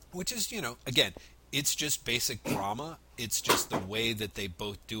 which is again, it's just basic drama. It's just the way that they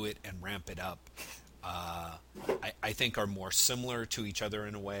both do it and ramp it up. I think are more similar to each other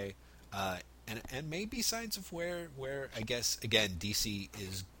in a way, and maybe signs of where I guess again DC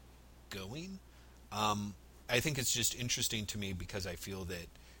is going. I think it's just interesting to me because I feel that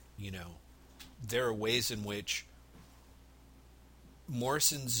there are ways in which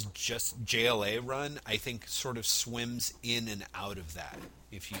Morrison's just JLA run, I think, sort of swims in and out of that.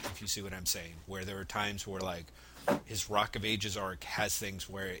 If you see what I'm saying, where there are times where like, his Rock of Ages arc has things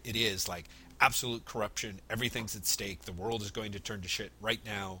where it is like absolute corruption, everything's at stake, the world is going to turn to shit right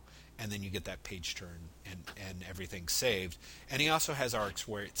now, and then you get that page turn and everything's saved. And he also has arcs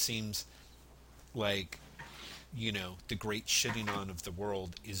where it seems like, you know, the great shitting on of the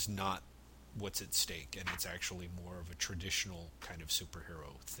world is not what's at stake, and it's actually more of a traditional kind of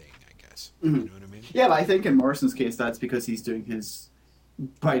superhero thing, I guess. Mm-hmm. You know what I mean? Yeah, but I think in Morrison's case, that's because he's doing his,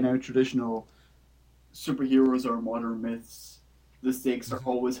 by now, traditional superheroes or modern myths. The stakes are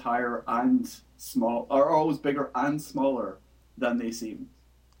always higher and small, are always bigger and smaller than they seem.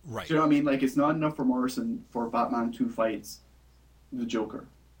 Right. Do you know what I mean? Like, it's not enough for Morrison for Batman to fight the Joker.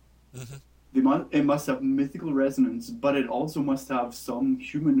 Mm-hmm. It must have mythical resonance, but it also must have some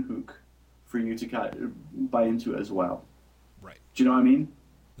human hook for you to buy into as well. Right. Do you know what I mean?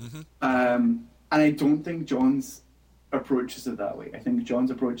 Mm-hmm. And I don't think John's approaches it that way. I think John's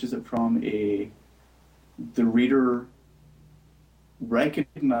approaches it from the reader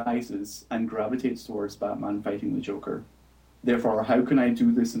recognizes and gravitates towards Batman fighting the Joker. Therefore, how can I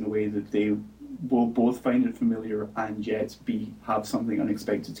do this in a way that they will both find it familiar and yet have something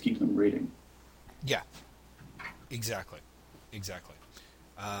unexpected to keep them reading? Yeah, exactly.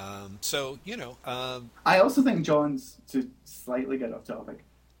 So, you know... I also think John's, to slightly get off topic,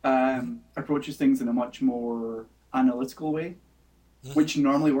 approaches things in a much more analytical way, which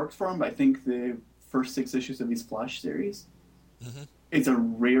normally works for him, but I think the first 6 issues of his Flash series, it's a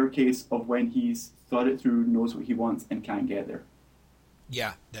rare case of when he's thought it through, knows what he wants, and can't get there.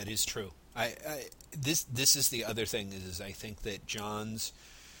 Yeah, that is true. This is the other thing, is I think that Johns,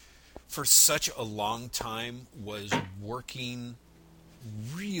 for such a long time, was working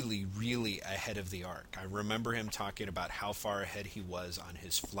really, really ahead of the arc. I remember him talking about how far ahead he was on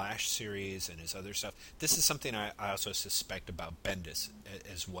his Flash series and his other stuff. This is something I also suspect about Bendis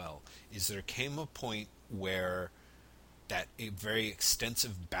as well, is there came a point where that a very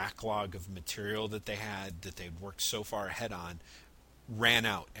extensive backlog of material that they had, that they'd worked so far ahead on, ran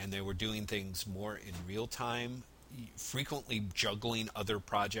out, and they were doing things more in real time, frequently juggling other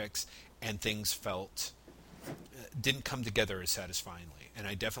projects, and things didn't come together as satisfyingly. And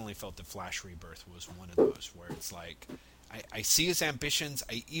I definitely felt that Flash Rebirth was one of those where it's like, I see his ambitions.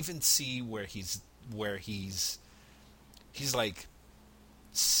 I even see where he's like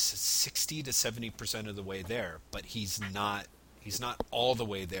 60 to 70% of the way there, but he's not all the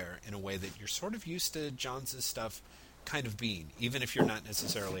way there in a way that you're sort of used to Johns' stuff kind of being, even if you're not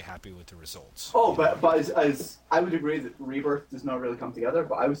necessarily happy with the results. Oh, but as I would agree that Rebirth does not really come together,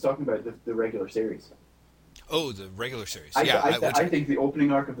 but I was talking about the regular series. Oh, the regular series. I think the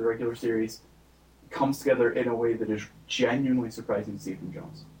opening arc of the regular series comes together in a way that is genuinely surprising to see from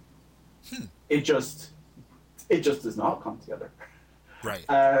Johns. It just does not come together. Right.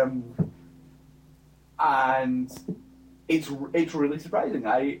 And it's really surprising.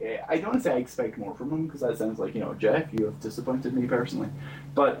 I don't want to say I expect more from him, because that sounds like, Jeff, you have disappointed me personally.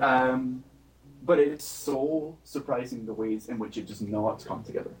 But it's so surprising the ways in which it does not come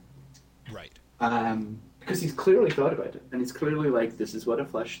together. Right. Because he's clearly thought about it, and he's clearly like, this is what a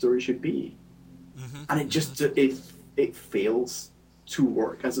Flash story should be. And it just it fails to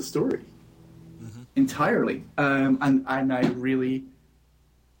work as a story entirely. And I really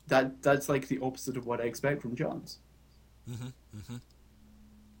that's like the opposite of what I expect from Johns.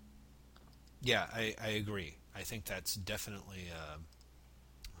 Yeah, I agree. I think that's definitely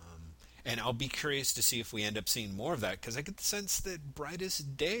and I'll be curious to see if we end up seeing more of that, because I get the sense that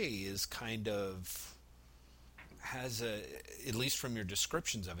Brightest Day is kind of has at least from your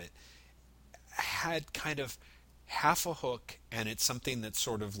descriptions of it, had kind of half a hook, and it's something that's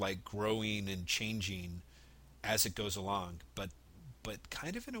sort of like growing and changing as it goes along, but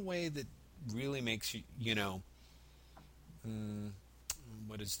kind of in a way that really makes you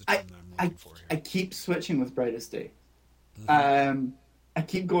what is the term that I'm looking for here? I keep switching with Brightest Day. I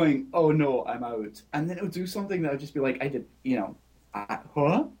keep going, oh no, I'm out, and then it'll do something that I'll just be like, I did,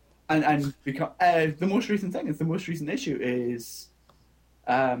 huh? And because the most recent issue is,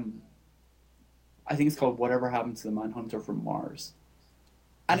 I think it's called Whatever Happened to the Manhunter from Mars,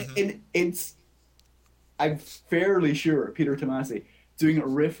 and it's, I'm fairly sure Peter Tomasi doing a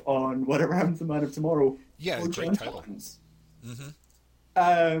riff on Whatever Happened to the Man of Tomorrow. Yeah, it's a great title.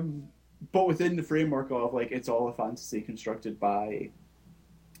 But within the framework of like, it's all a fantasy constructed by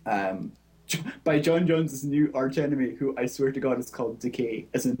John Jones' new arch enemy, who I swear to God is called Decay,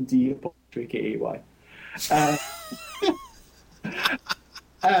 as in D-K-A-Y.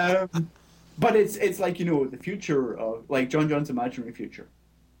 But it's like, the future of, like, John Jones' imaginary future.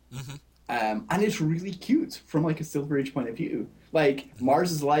 And it's really cute from like a Silver Age point of view. Like,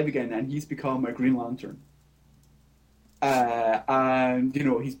 Mars is alive again, and he's become a Green Lantern. And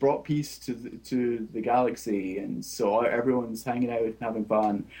he's brought peace to the galaxy, and so everyone's hanging out and having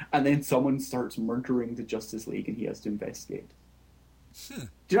fun. And then someone starts murdering the Justice League, and he has to investigate. Do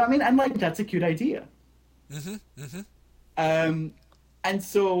you know what I mean? And like that's a cute idea. And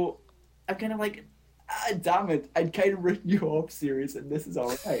so I'm kind of like, damn it! I'd kind of written you off series, and this is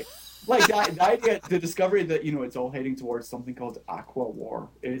all right. Like the idea, the discovery that it's all heading towards something called Aqua War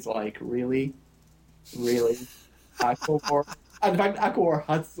is like really. Aqua War. And in fact, Aqua War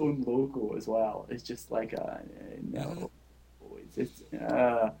has its own logo as well. It's just like no,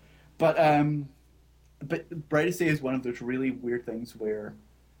 but Brightest Day is one of those really weird things where,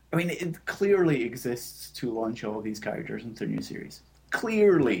 I mean, it clearly exists to launch all of these characters into a new series.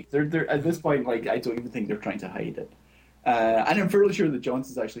 Clearly, they're at this point, like I don't even think they're trying to hide it. And I'm fairly sure that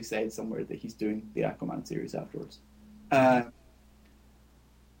Johnson's actually said somewhere that he's doing the Aquaman series afterwards.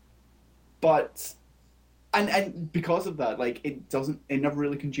 But. And because of that, like it never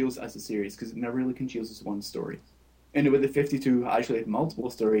really congeals as a series because it never really congeals as one story. And with the 52, I actually had multiple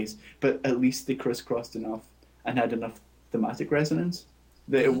stories, but at least they crisscrossed enough and had enough thematic resonance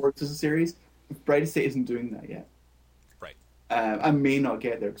that it worked as a series. Brightest Day isn't doing that yet. Right. I may not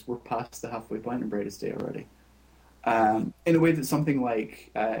get there because we're past the halfway point in Brightest Day already. In a way that something like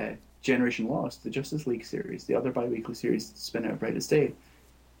Generation Lost, the Justice League series, the other bi-weekly series spin out of Brightest Day,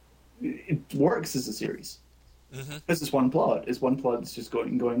 it works as a series. This is one plot. It's one plot that's just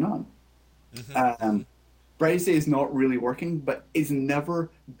going on. Brightest Day is not really working, but is never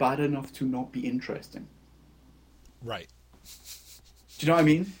bad enough to not be interesting. Right. Do you know what I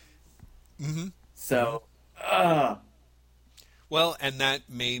mean? So, well, and that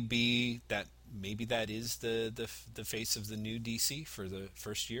maybe that is the face of the new DC for the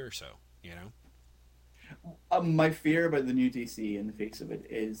first year or so. My fear about the new DC in the face of it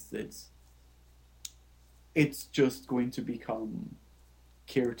is that it's just going to become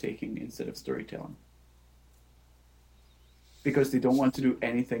caretaking instead of storytelling. Because they don't want to do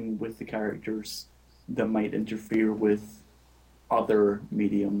anything with the characters that might interfere with other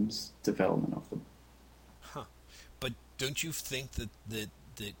mediums' development of them. But don't you think that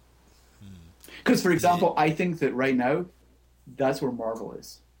Because, for example, I think that right now, that's where Marvel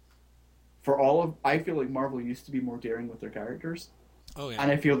is. I feel like Marvel used to be more daring with their characters. Oh yeah.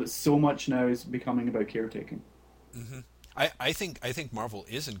 And I feel that so much now is becoming about caretaking. I think Marvel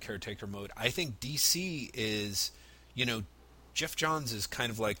is in caretaker mode. I think DC is, Jeff Johns is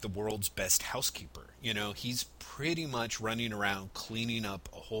kind of like the world's best housekeeper. He's pretty much running around cleaning up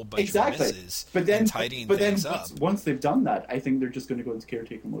a whole bunch of messes and tidying things up. Once they've done that, I think they're just going to go into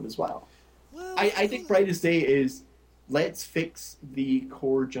caretaker mode as well. I think Brightest Day is, let's fix the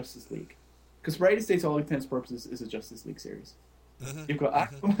core Justice League. Because Brightest Day, to all intents and purposes, is a Justice League series. You've got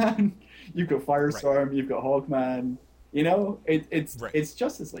Aquaman, you've got Firestorm, you've got Hawkman. It's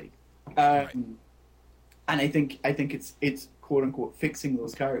Justice League. And I think it's quote unquote fixing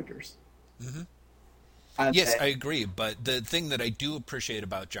those characters. Yes, I agree. But the thing that I do appreciate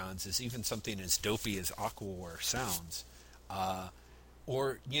about Johns is even something as dopey as Aqua War sounds,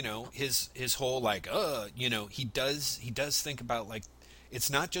 or his whole he does think about, like, it's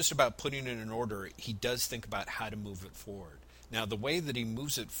not just about putting it in order. He does think about how to move it forward. Now, the way that he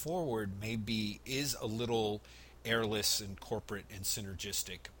moves it forward is a little airless and corporate and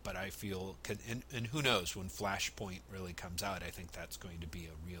synergistic, but I feel, and who knows, when Flashpoint really comes out, I think that's going to be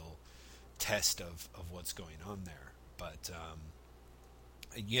a real test of what's going on there. But,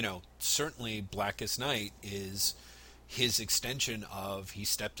 certainly Blackest Night is his extension of, he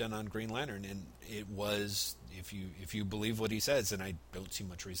stepped in on Green Lantern, and it was, if you believe what he says, and I don't see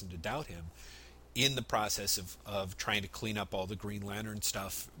much reason to doubt him, in the process of trying to clean up all the Green Lantern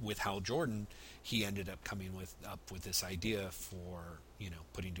stuff with Hal Jordan, he ended up coming up with this idea for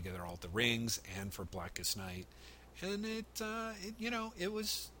putting together all the rings and for Blackest Night, and it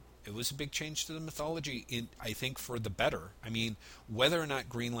was a big change to the mythology. I think for the better. I mean, whether or not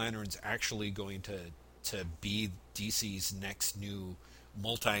Green Lantern's actually going to be DC's next new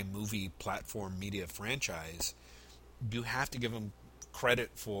multi-movie platform media franchise, you have to give them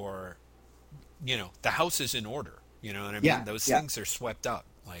credit for. The house is in order. You know what I mean? Yeah, Those things are swept up.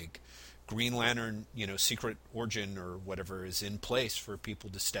 Like Green Lantern, Secret Origin or whatever is in place for people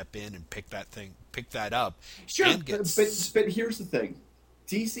to step in and pick that up. Sure, and but here's the thing: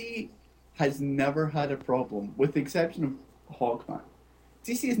 DC has never had a problem, with the exception of Hawkman.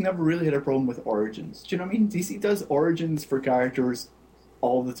 DC has never really had a problem with origins. Do you know what I mean? DC does origins for characters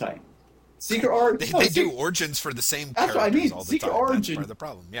all the time. Secret Origin. They do origins for the same characters what I mean. all the Secret time. Origin That's part of the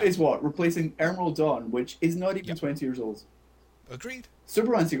problem. Yeah. is what? Replacing Emerald Dawn, which is not even 20 years old. Agreed.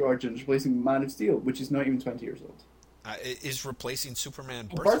 Superman Secret Origin is replacing Man of Steel, which is not even 20 years old. is replacing Superman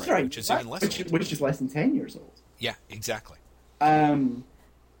Birthright, which is even less old. which is less than 10 years old. Yeah, exactly. Do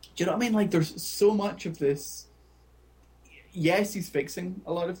you know what I mean? Like, there's so much of this. Yes, he's fixing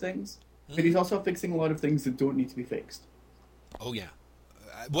a lot of things, but he's also fixing a lot of things that don't need to be fixed. Oh, yeah.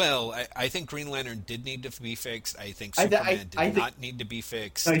 Well, I think Green Lantern did need to be fixed. I think Superman did not need to be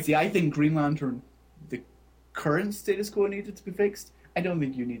fixed. No, see, I think Green Lantern, the current status quo needed to be fixed. I don't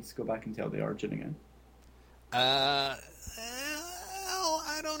think you need to go back and tell the origin again. Well,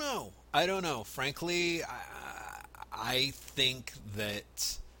 I don't know. Frankly, I think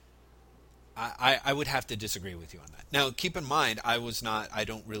that I would have to disagree with you on that. Now, keep in mind, I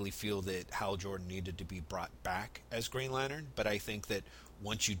don't really feel that Hal Jordan needed to be brought back as Green Lantern, but I think that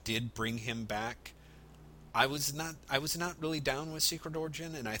once you did bring him back, I was not really down with Secret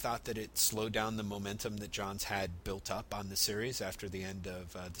Origin, and I thought that it slowed down the momentum that Johns had built up on the series after the end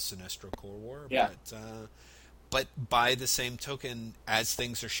of the Sinestro Corps War. Yeah. But by the same token, as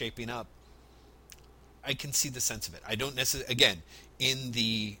things are shaping up, I can see the sense of it. I don't necessarily, again, in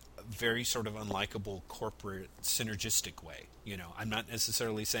the very sort of unlikable corporate synergistic way. I'm not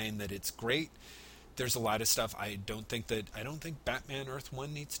necessarily saying that it's great. There's a lot of stuff. I don't think Batman Earth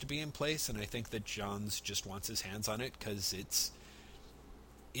 1 needs to be in place, and I think that Johns just wants his hands on it because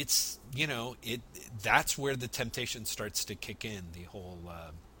that's where the temptation starts to kick in. The whole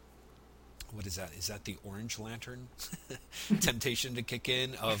what is that? Is that the Orange Lantern temptation to kick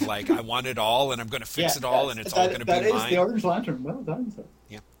in of like, I want it all and I'm going to fix it all and it's all going to be mine? That is the Orange Lantern. Well done, sir.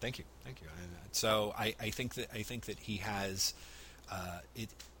 Yeah, thank you. So I think that he has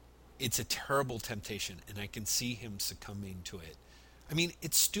it's a terrible temptation, and I can see him succumbing to it. I mean,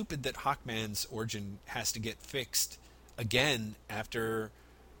 it's stupid that Hawkman's origin has to get fixed again after,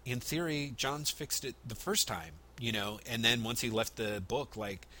 in theory, Johns fixed it the first time, and then once he left the book,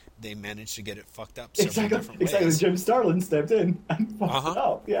 like, they managed to get it fucked up several different ways. Exactly. Jim Starlin stepped in and fucked it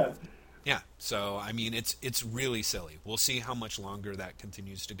up, yeah. Yeah, so, I mean, it's really silly. We'll see how much longer that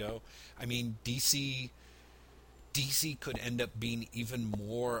continues to go. I mean, DC could end up being even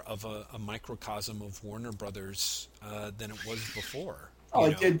more of a microcosm of Warner Brothers than it was before.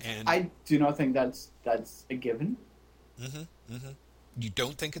 I do not think that's a given. You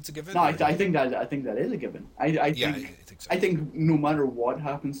don't think it's a given? No, I think that is a given. I think so. I think no matter what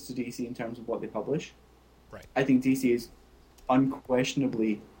happens to DC in terms of what they publish, right? I think DC is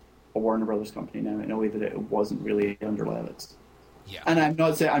unquestionably a Warner Brothers company now in a way that it wasn't really under Levitz. Yeah. And I'm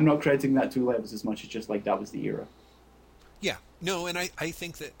not crediting that to Levitz as much as just like that was the era. Yeah, no, and I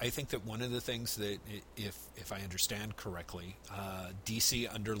think that one of the things that, if I understand correctly, DC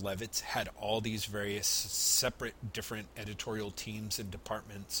under Levitz had all these various separate, different editorial teams and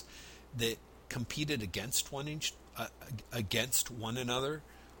departments that competed against one another,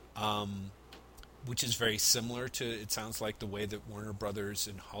 which is very similar to, it sounds like, the way that Warner Brothers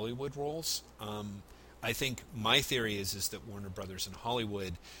in Hollywood rolls. I think my theory is that Warner Brothers in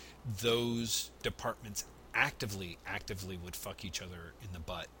Hollywood, those departments actively would fuck each other in the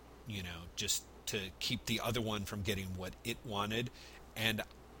butt, just to keep the other one from getting what it wanted. And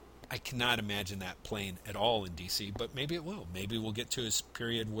I cannot imagine that playing at all in DC, but maybe it will. Maybe we'll get to a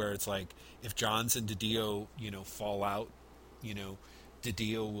period where it's like, if Johns and DiDio, fall out,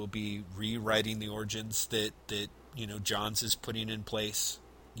 DiDio will be rewriting the origins that Johns is putting in place,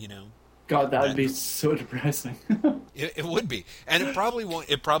 God, that would be so depressing. It would be, and it probably won't.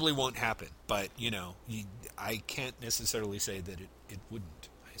 It probably won't happen. But I can't necessarily say that it wouldn't.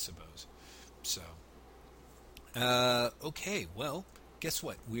 I suppose. So, okay. Well, guess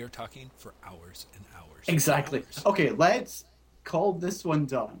what? We are talking for hours and hours. Exactly. And hours. Okay, let's call this one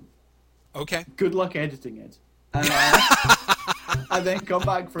done. Okay. Good luck editing it, and then come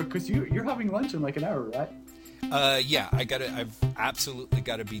back because you're having lunch in like an hour, right? Yeah, I've absolutely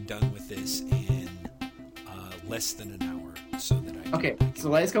got to be done with this in less than an hour, so that I can. Okay, so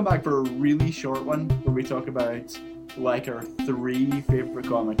let's come back for a really short one where we talk about like our 3 favorite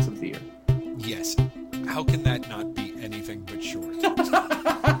comics of the year. Yes. How can that not be anything but short?